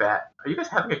having a bet? Are you guys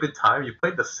having a good time? You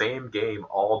played the same game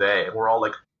all day." And we're all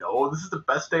like, "No, this is the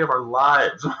best day of our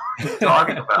lives. What are you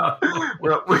talking about?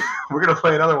 We're gonna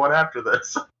play another one after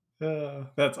this."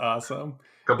 That's awesome.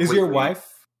 Is your Completely.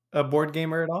 wife a board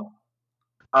gamer at all?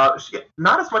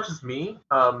 Not as much as me.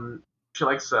 She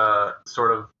likes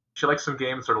she likes some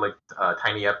games, sort of like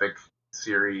Tiny Epic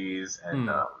series and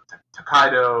Hmm.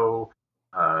 Tokaido,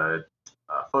 uh,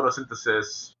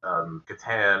 photosynthesis,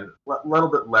 Catan. A little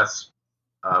bit less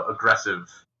aggressive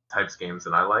types games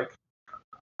than I like.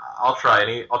 I'll try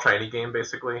any game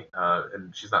basically,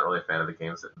 and she's not really a fan of the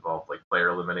games that involve like player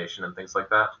elimination and things like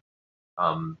that.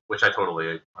 Which I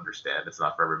totally understand. It's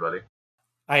not for everybody.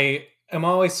 I am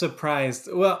always surprised.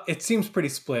 Well, it seems pretty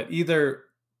split. Either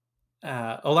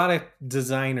a lot of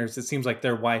designers, it seems like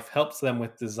their wife helps them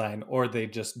with design, or they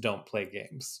just don't play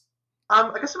games. I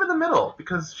guess I'm in the middle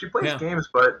because she plays Yeah. games,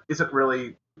 but isn't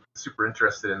really super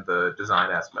interested in the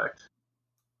design aspect.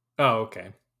 Oh,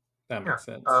 okay. That Yeah. makes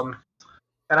sense.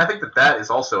 And I think that is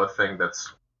also a thing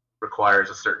that's requires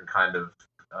a certain kind of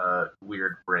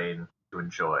weird brain to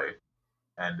enjoy,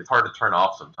 and it's hard to turn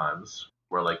off sometimes.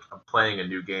 Where like I'm playing a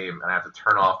new game and I have to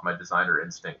turn off my designer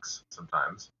instincts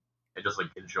sometimes and just like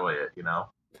enjoy it, you know?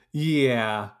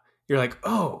 Yeah. You're like,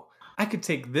 oh, I could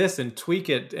take this and tweak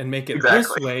it and make it this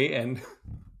Exactly. way, and What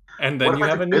then if you I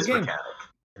have a took new this game. mechanic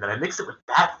and then I mix it with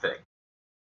that thing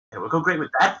and it would go great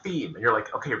with that theme? And you're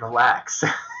like, okay, relax.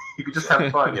 You could just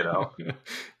have fun, you know?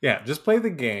 Yeah, just play the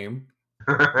game.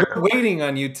 We're waiting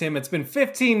on you, Tim. It's been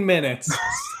 15 minutes.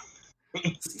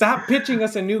 Stop pitching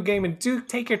us a new game and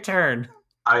take your turn.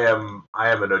 I am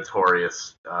a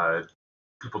notorious.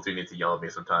 People do need to yell at me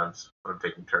sometimes when I'm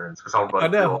taking turns because I'll Oh run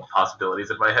through all no. the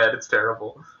possibilities in my head. It's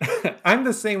terrible. I'm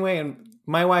the same way, and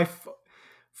my wife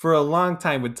for a long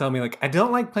time would tell me like, I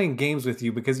don't like playing games with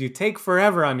you because you take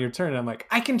forever on your turn. And I'm like,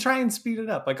 I can try and speed it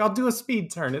up. Like, I'll do a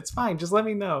speed turn. It's fine. Just let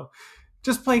me know.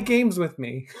 Just play games with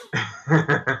me.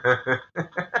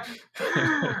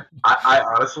 I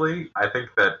honestly, I think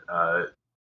that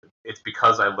it's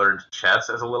because I learned chess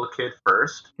as a little kid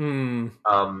first. Hmm.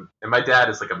 And my dad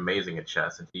is like amazing at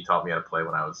chess, and he taught me how to play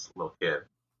when I was a little kid.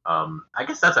 I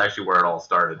guess that's actually where it all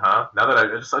started, huh? Now that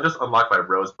I just unlocked my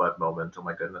rosebud moment. Oh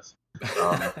my goodness.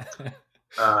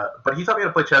 Um, but he taught me how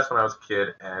to play chess when I was a kid,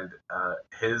 and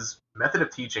his method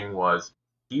of teaching was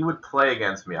he would play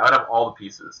against me. I would have all the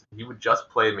pieces. He would just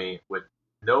play me with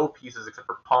no pieces except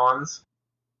for pawns,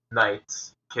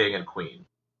 knights, king, and queen.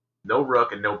 No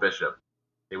rook and no bishop.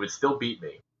 They would still beat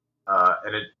me,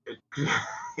 and it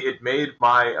it made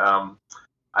my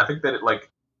I think that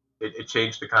it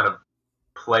changed the kind of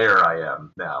player I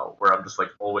am now, where I'm just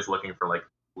like always looking for like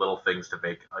little things to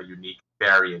make a unique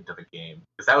variant of a game.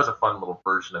 Because that was a fun little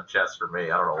version of chess for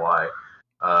me. I don't know why,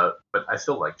 but I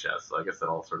still like chess. So I guess that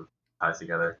all sort of ties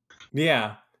together.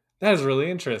 Yeah, that is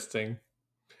really interesting.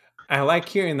 I like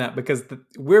hearing that because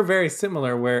we're very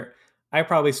similar. Where I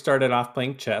probably started off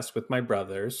playing chess with my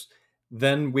brothers,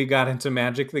 then we got into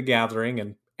Magic the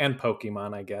Gathering, and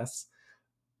Pokemon, I guess,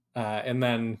 and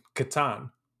then Catan.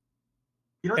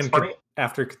 You know what's And funny?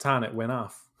 after Catan, it went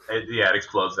off. It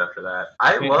explodes after that.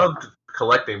 I Yeah. loved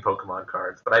collecting Pokemon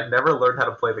cards, but I never learned how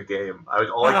to play the game.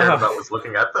 All I cared Ah, about was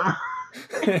looking at them.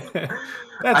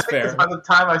 I that's think because by fair. the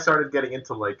time I started getting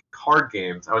into like card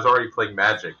games, I was already playing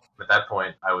Magic. At that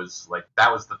point, I was like,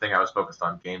 that was the thing I was focused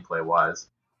on gameplay wise.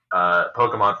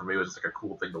 Pokemon for me was just like a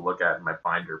cool thing to look at in my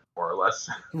binder, more or less,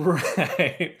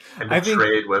 Right. and to I think,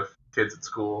 trade with kids at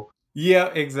school. yeah,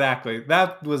 exactly.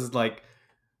 That was like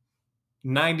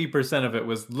 90% of it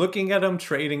was looking at them,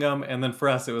 trading them, and then for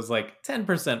us, it was like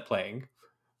 10% playing.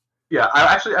 Yeah,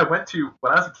 I went to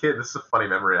when I was a kid. This is a funny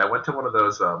memory. I went to one of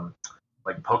those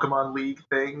like Pokemon League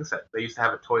things that they used to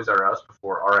have at Toys R Us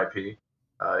before RIP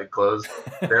it closed.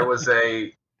 There was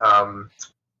a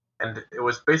and it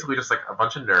was basically just like a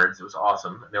bunch of nerds. It was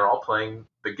awesome, and they were all playing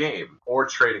the game or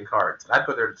trading cards. And I'd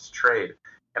go there to just trade.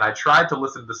 And I tried to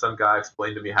listen to some guy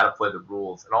explain to me how to play the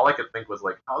rules, and all I could think was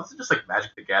like, "Oh, this is just like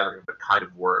Magic the Gathering, but kind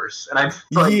of worse." And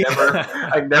Yeah.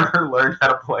 I never learned how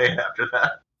to play it after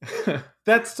that.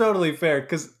 That's totally fair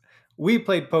because we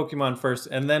played Pokemon first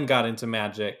and then got into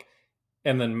Magic.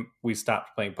 And then we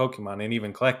stopped playing Pokemon and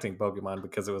even collecting Pokemon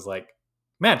because it was like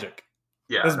Magic.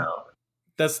 Yeah, That's no,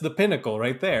 that's the pinnacle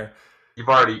right there. you've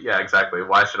already, yeah, exactly.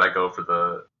 Why should I go for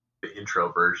the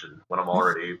intro version when I'm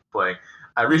already playing?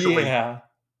 I recently, Yeah.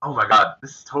 oh my god,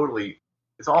 this is totally,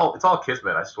 it's all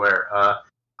kismet, I swear.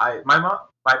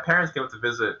 My parents came up to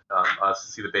visit us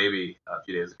to see the baby a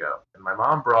few days ago, and my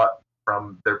mom brought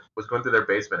was going through their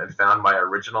basement and found my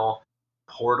original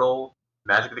Portal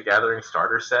Magic the Gathering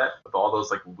starter set with all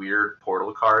those like weird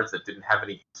Portal cards that didn't have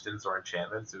any instants or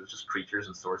enchantments. It was just creatures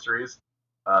and sorceries.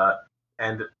 Uh,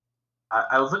 and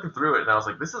I was looking through it and I was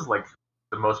like, this is like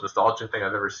the most nostalgic thing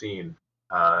I've ever seen.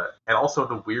 And also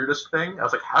the weirdest thing, I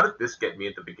was like, how did this get me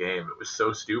into the game? It was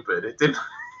so stupid. It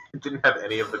didn't have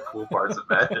any of the cool parts of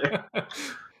Magic.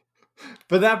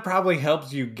 But that probably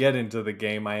helps you get into the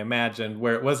game, I imagine,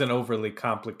 where it wasn't overly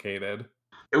complicated.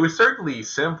 It was certainly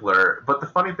simpler, but the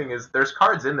funny thing is, there's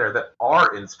cards in there that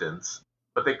are instants,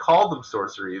 but they called them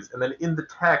sorceries, and then in the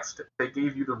text they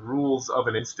gave you the rules of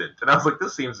an instant, and I was like,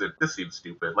 this seems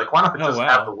stupid. Like, why not Oh just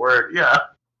have the wow. word? Yeah,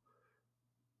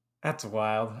 That's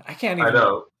wild. I can't I even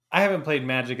know. I haven't played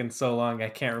Magic in so long I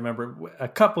can't remember. A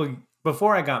couple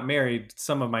before I got married,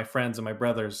 some of my friends and my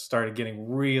brothers started getting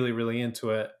really, really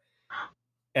into it.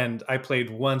 And I played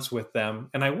once with them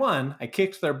and I won. I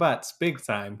kicked their butts big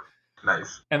time.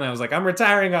 Nice. And I was like, I'm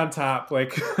retiring on top.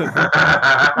 Like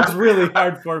it's really Yeah,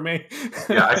 hard for me.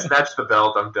 I snatched the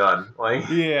belt. I'm done. Like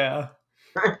Yeah.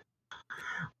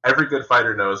 every good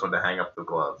fighter knows when to hang up the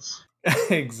gloves.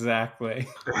 Exactly.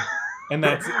 And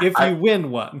that's if I you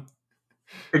win one.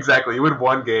 exactly. You win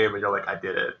one game and you're like, I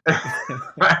did it.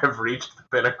 I have reached the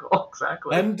pinnacle.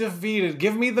 Exactly. Undefeated.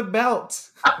 Give me the belt.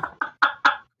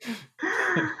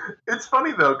 It's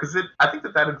funny though, because I think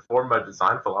that informed my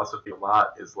design philosophy a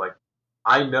lot. Is like,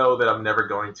 I know that I'm never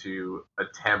going to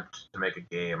attempt to make a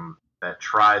game that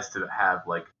tries to have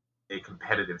like a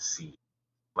competitive scene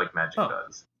like Magic Oh,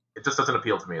 does. It just doesn't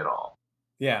appeal to me at all.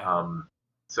 yeah. Um,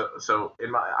 so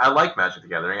in my, I like Magic the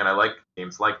Gathering and I like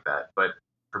games like that, but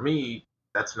for me,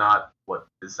 that's not what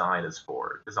design is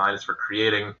for. Design is for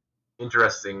creating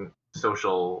interesting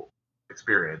social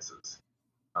experiences.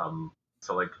 Um,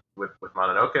 so like with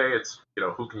Mononoke, it's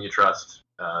who can you trust,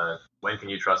 when can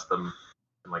you trust them,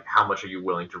 and like how much are you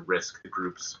willing to risk the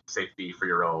group's safety for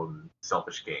your own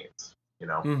selfish gains. You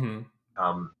know,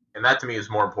 Mm-hmm. and that to me is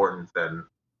more important than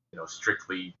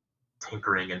strictly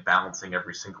tinkering and balancing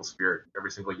every single spirit,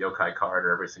 every single yokai card,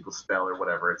 or every single spell or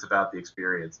whatever. It's about the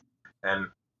experience. And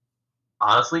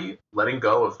honestly, letting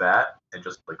go of that and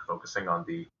just like focusing on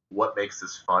the what makes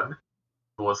this fun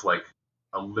was like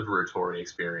a liberatory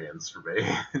experience for me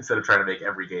instead of trying to make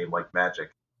every game like Magic.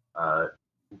 Uh,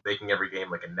 Making every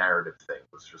game like a narrative thing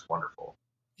was just wonderful.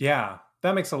 Yeah,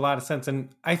 that makes a lot of sense. And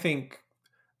I think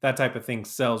that type of thing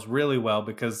sells really well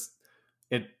because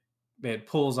it it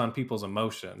pulls on people's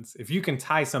emotions. If you can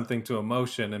tie something to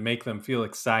emotion and make them feel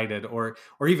excited or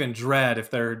even dread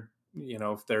if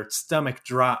if their stomach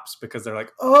drops because they're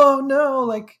like, "Oh no,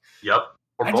 like Yep,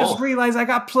 or I just both. realized I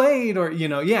got played," or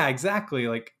yeah, exactly.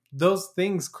 Like those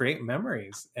things create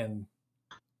memories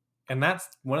and that's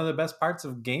one of the best parts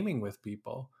of gaming with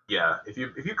people. Yeah, if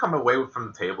you come away from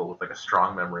the table with like a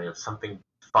strong memory of something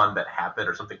fun that happened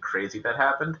or something crazy that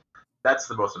happened, that's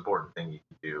the most important thing you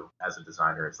can do as a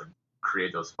designer. Is like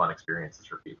create those fun experiences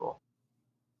for people.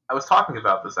 I was talking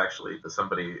about this actually to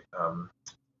somebody,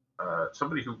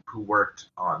 somebody who worked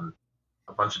on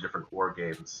a bunch of different war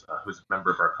games, who's a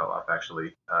member of our co-op.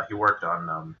 Actually, he worked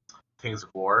on Kings of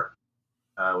War,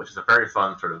 which is a very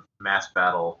fun sort of mass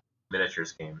battle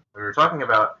miniatures game. We were talking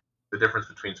about the difference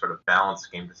between sort of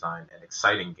balanced game design and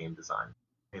exciting game design. And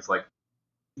he's like,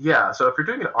 yeah, so if you're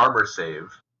doing an armor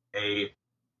save, a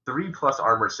 3+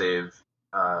 armor save,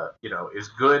 is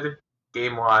good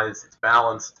game wise. It's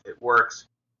balanced. It works,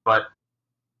 but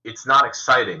it's not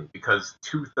exciting because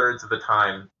 2/3 of the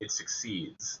time it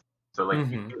succeeds. So like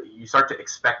Mm-hmm. you start to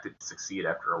expect it to succeed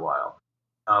after a while.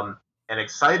 Um, an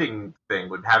exciting thing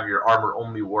would have your armor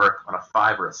only work on a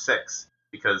 5 or a 6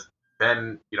 because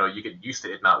then you get used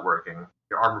to it not working.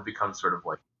 Your armor becomes sort of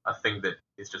like a thing that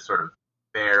is just sort of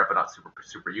there but not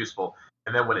super useful.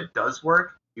 And then when it does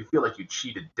work, you feel like you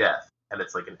cheated death, and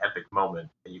it's like an epic moment,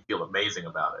 and you feel amazing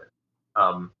about it.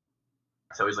 Um,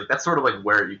 so he's like, that's sort of like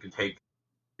where you can take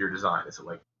your design. Is it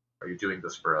like, are you doing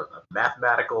this for a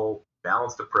mathematical,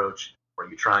 balanced approach, or are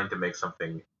you trying to make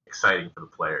something exciting for the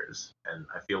players? And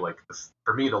I feel like this,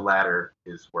 for me, the latter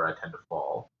is where I tend to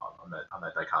fall on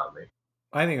that dichotomy.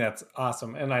 I think that's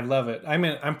awesome, and I love it.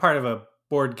 I'm part of a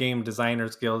board game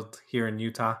designers guild here in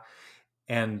Utah,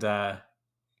 and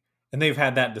they've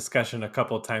had that discussion a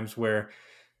couple of times where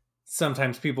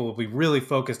sometimes people will be really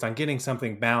focused on getting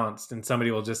something balanced, and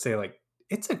somebody will just say like,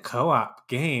 "It's a co-op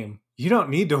game. You don't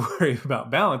need to worry about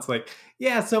balance." Like,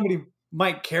 yeah, somebody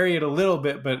might carry it a little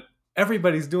bit, but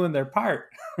everybody's doing their part.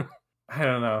 I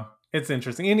don't know. It's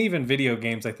interesting, and even video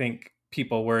games, I think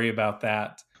people worry about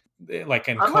that, like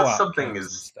in Unless co-op something games and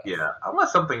is stuff. yeah,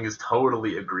 unless something is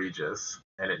totally egregious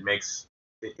and it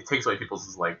takes away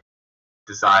people's like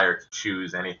desire to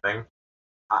choose anything.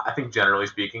 I think generally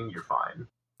speaking, you're fine.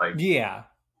 Like Yeah,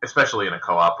 especially in a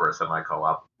co-op or a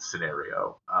semi-co-op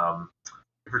scenario.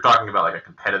 If you're talking about like a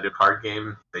competitive card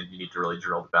game, then you need to really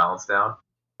drill the balance down.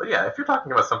 But yeah, if you're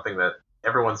talking about something that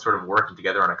everyone's sort of working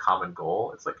together on a common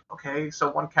goal, it's like, okay,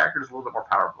 so one character is a little bit more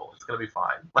powerful. It's gonna be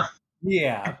fine.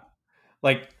 yeah.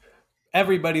 Like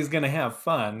everybody's gonna have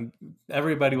fun.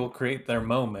 Everybody will create their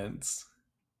moments.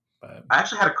 But I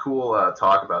actually had a cool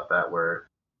talk about that where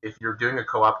if you're doing a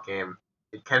co-op game,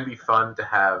 it can be fun to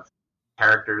have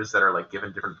characters that are like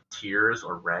given different tiers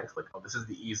or ranks. Like, oh, this is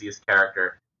the easiest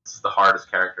character, this is the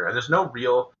hardest character, and there's no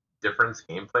real difference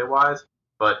gameplay wise,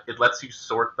 but it lets you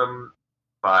sort them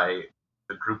by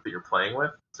the group that you're playing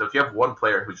with. So if you have one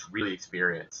player who's really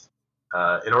experienced,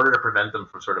 in order to prevent them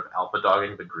from sort of alpha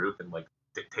dogging the group and like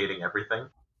dictating everything,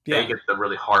 they yeah, get the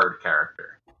really hard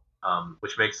character,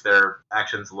 which makes their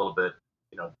actions a little bit,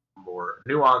 more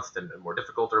nuanced and more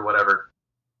difficult or whatever.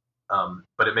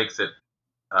 But it makes it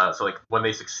so like when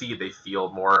they succeed, they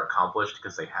feel more accomplished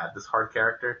because they had this hard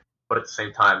character. But at the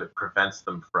same time, it prevents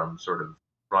them from sort of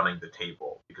running the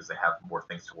table because they have more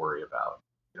things to worry about.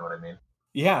 You know what I mean?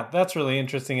 yeah, that's really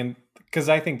interesting, and because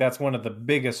I think that's one of the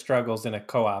biggest struggles in a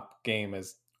co-op game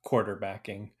is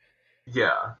quarterbacking.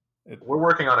 Yeah, It, we're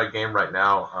working on a game right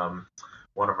now.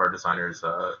 One of our designers,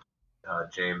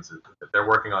 James, they're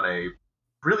working on a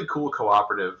really cool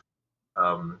cooperative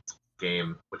um,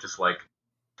 game, which is like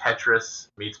Tetris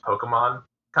meets Pokemon,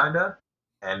 kinda,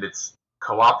 and it's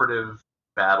cooperative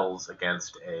battles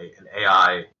against an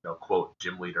AI, quote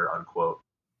gym leader unquote,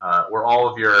 where all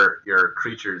of your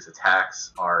creatures'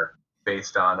 attacks are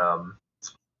based on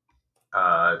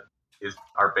uh,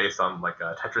 are based on like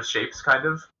Tetris shapes, kind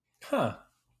of, huh?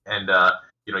 and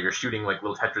you're shooting like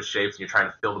little Tetris shapes, and you're trying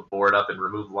to fill the board up and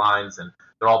remove lines, and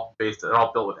they're all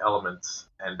built with elements,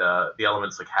 and the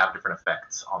elements like have different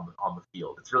effects on the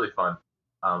field. It's really fun,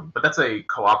 but that's a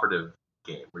cooperative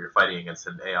game where you're fighting against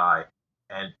an AI,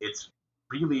 and it's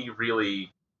really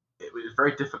it was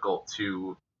very difficult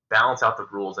to balance out the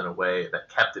rules in a way that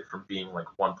kept it from being like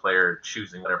one player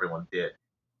choosing what everyone did,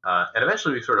 and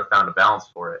eventually we sort of found a balance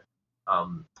for it.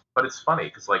 But it's funny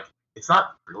because like it's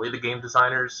not really the game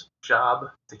designer's job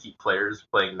to keep players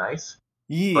playing nice,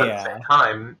 but at the same Yeah,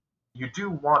 time, you do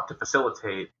want to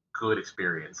facilitate good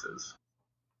experiences.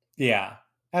 yeah,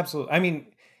 absolutely. I mean,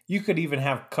 you could even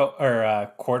have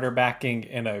quarterbacking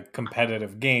in a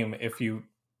competitive game if you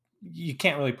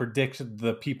can't really predict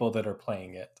the people that are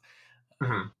playing it.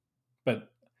 Mhm.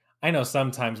 But I know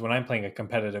sometimes when I'm playing a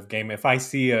competitive game, if I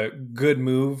see a good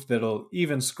move that'll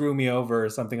even screw me over or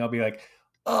something, I'll be like,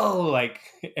 oh, like,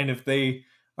 and if they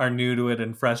are new to it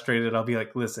and frustrated, I'll be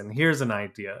like, listen, here's an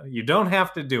idea. You don't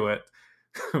have to do it.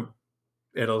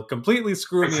 It'll completely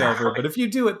screw me over. Exactly. But if you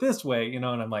do it this way, and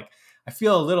I'm like, I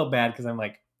feel a little bad because I'm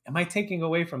like, am I taking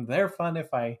away from their fun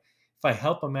if I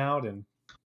help them out? And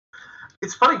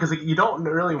It's funny because you don't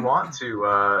really want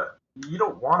to. You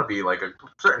don't want to be like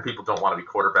certain people don't want to be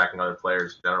quarterbacking other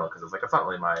players in general because it's like it's not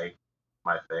really my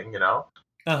thing. uh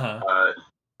huh, Uh,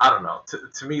 I don't know.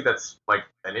 To me, that's like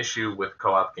an issue with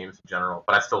co-op games in general,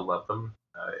 but I still love them.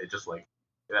 It just like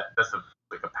that's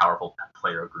like a powerful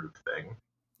player group thing.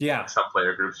 Yeah. Some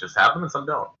player groups just have them and some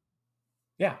don't.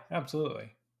 Yeah,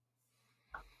 absolutely.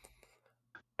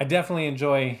 I definitely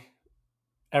enjoy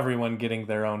everyone getting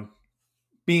their own,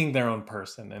 being their own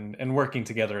person and working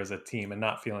together as a team and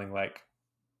not feeling like,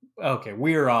 okay,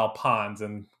 we're all pawns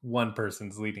and one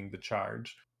person's leading the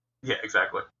charge. Yeah,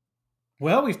 exactly.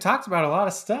 Well, we've talked about a lot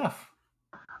of stuff.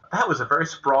 That was a very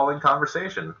sprawling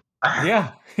conversation.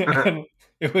 Yeah. And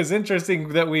it was interesting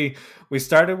that we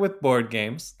started with board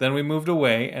games, then we moved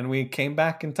away and we came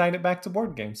back and tied it back to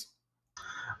board games.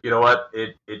 You know what?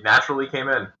 It naturally came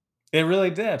in. It really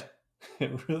did.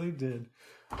 It really did.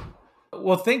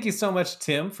 Well, thank you so much,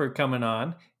 Tim, for coming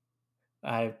on.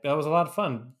 That was a lot of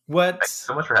fun. Thanks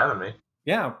so much for having me.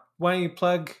 Yeah. Why don't you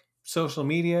plug social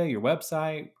media, your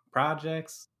website,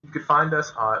 projects? You can find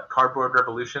us on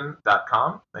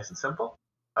cardboardrevolution.com. Nice and simple.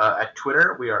 At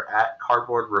Twitter, we are at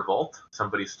Cardboard Revolt.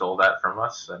 Somebody stole that from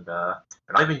us, and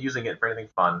we're not even using it for anything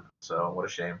fun. So what a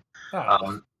shame.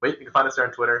 But you can find us there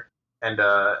on Twitter, and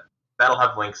that'll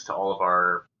have links to all of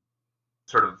our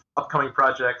sort of upcoming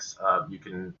projects. You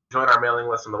can join our mailing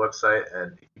list on the website,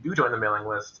 and if you do join the mailing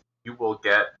list, you will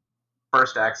get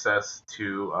first access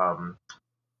to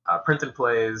print and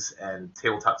plays and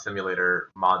tabletop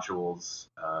simulator modules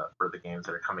for the games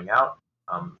that are coming out.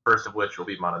 First of which will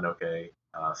be Mononoke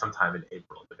sometime in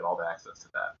April. You get all the access to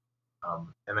that.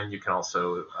 And then you can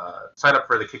also sign up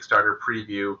for the Kickstarter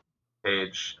preview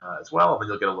page as well, and then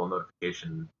you'll get a little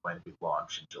notification when we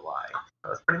launch in July.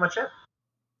 That's pretty much it.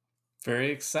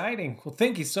 Very exciting. Well,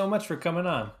 thank you so much for coming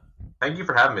on. Thank you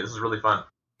for having me. This is really fun.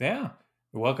 Yeah.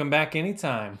 You're welcome back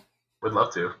anytime. Would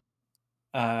love to.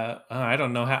 I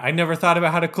don't know how. I never thought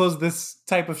about how to close this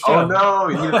type of show. Oh no,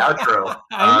 you need an outro.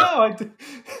 I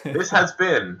know. This has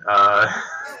been.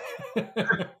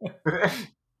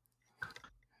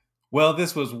 Well,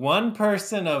 this was one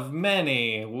person of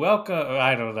many. Welcome.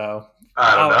 I don't know.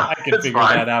 I can figure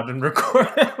that out and record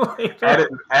it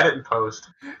later. Edit and post.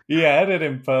 Yeah, edit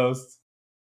and post.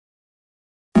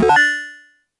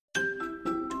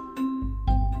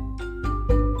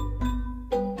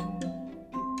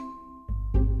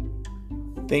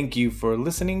 Thank you for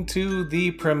listening to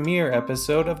the premiere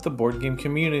episode of the Board Game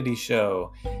Community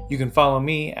Show. You can follow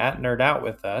me at Nerd Out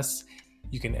With Us.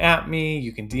 You can @ me,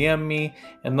 you can DM me,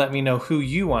 and let me know who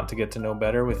you want to get to know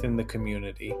better within the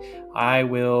community. I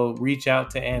will reach out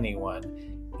to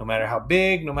anyone, no matter how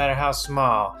big, no matter how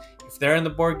small. If they're in the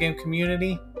board game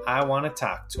community, I want to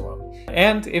talk to them.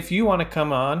 And if you want to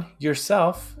come on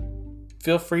yourself,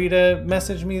 feel free to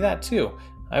message me that too.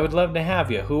 I would love to have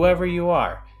you, whoever you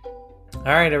are. All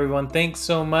right, everyone. Thanks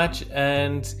so much,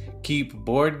 and keep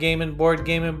board gaming, board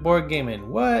gaming, board gaming.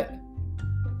 What?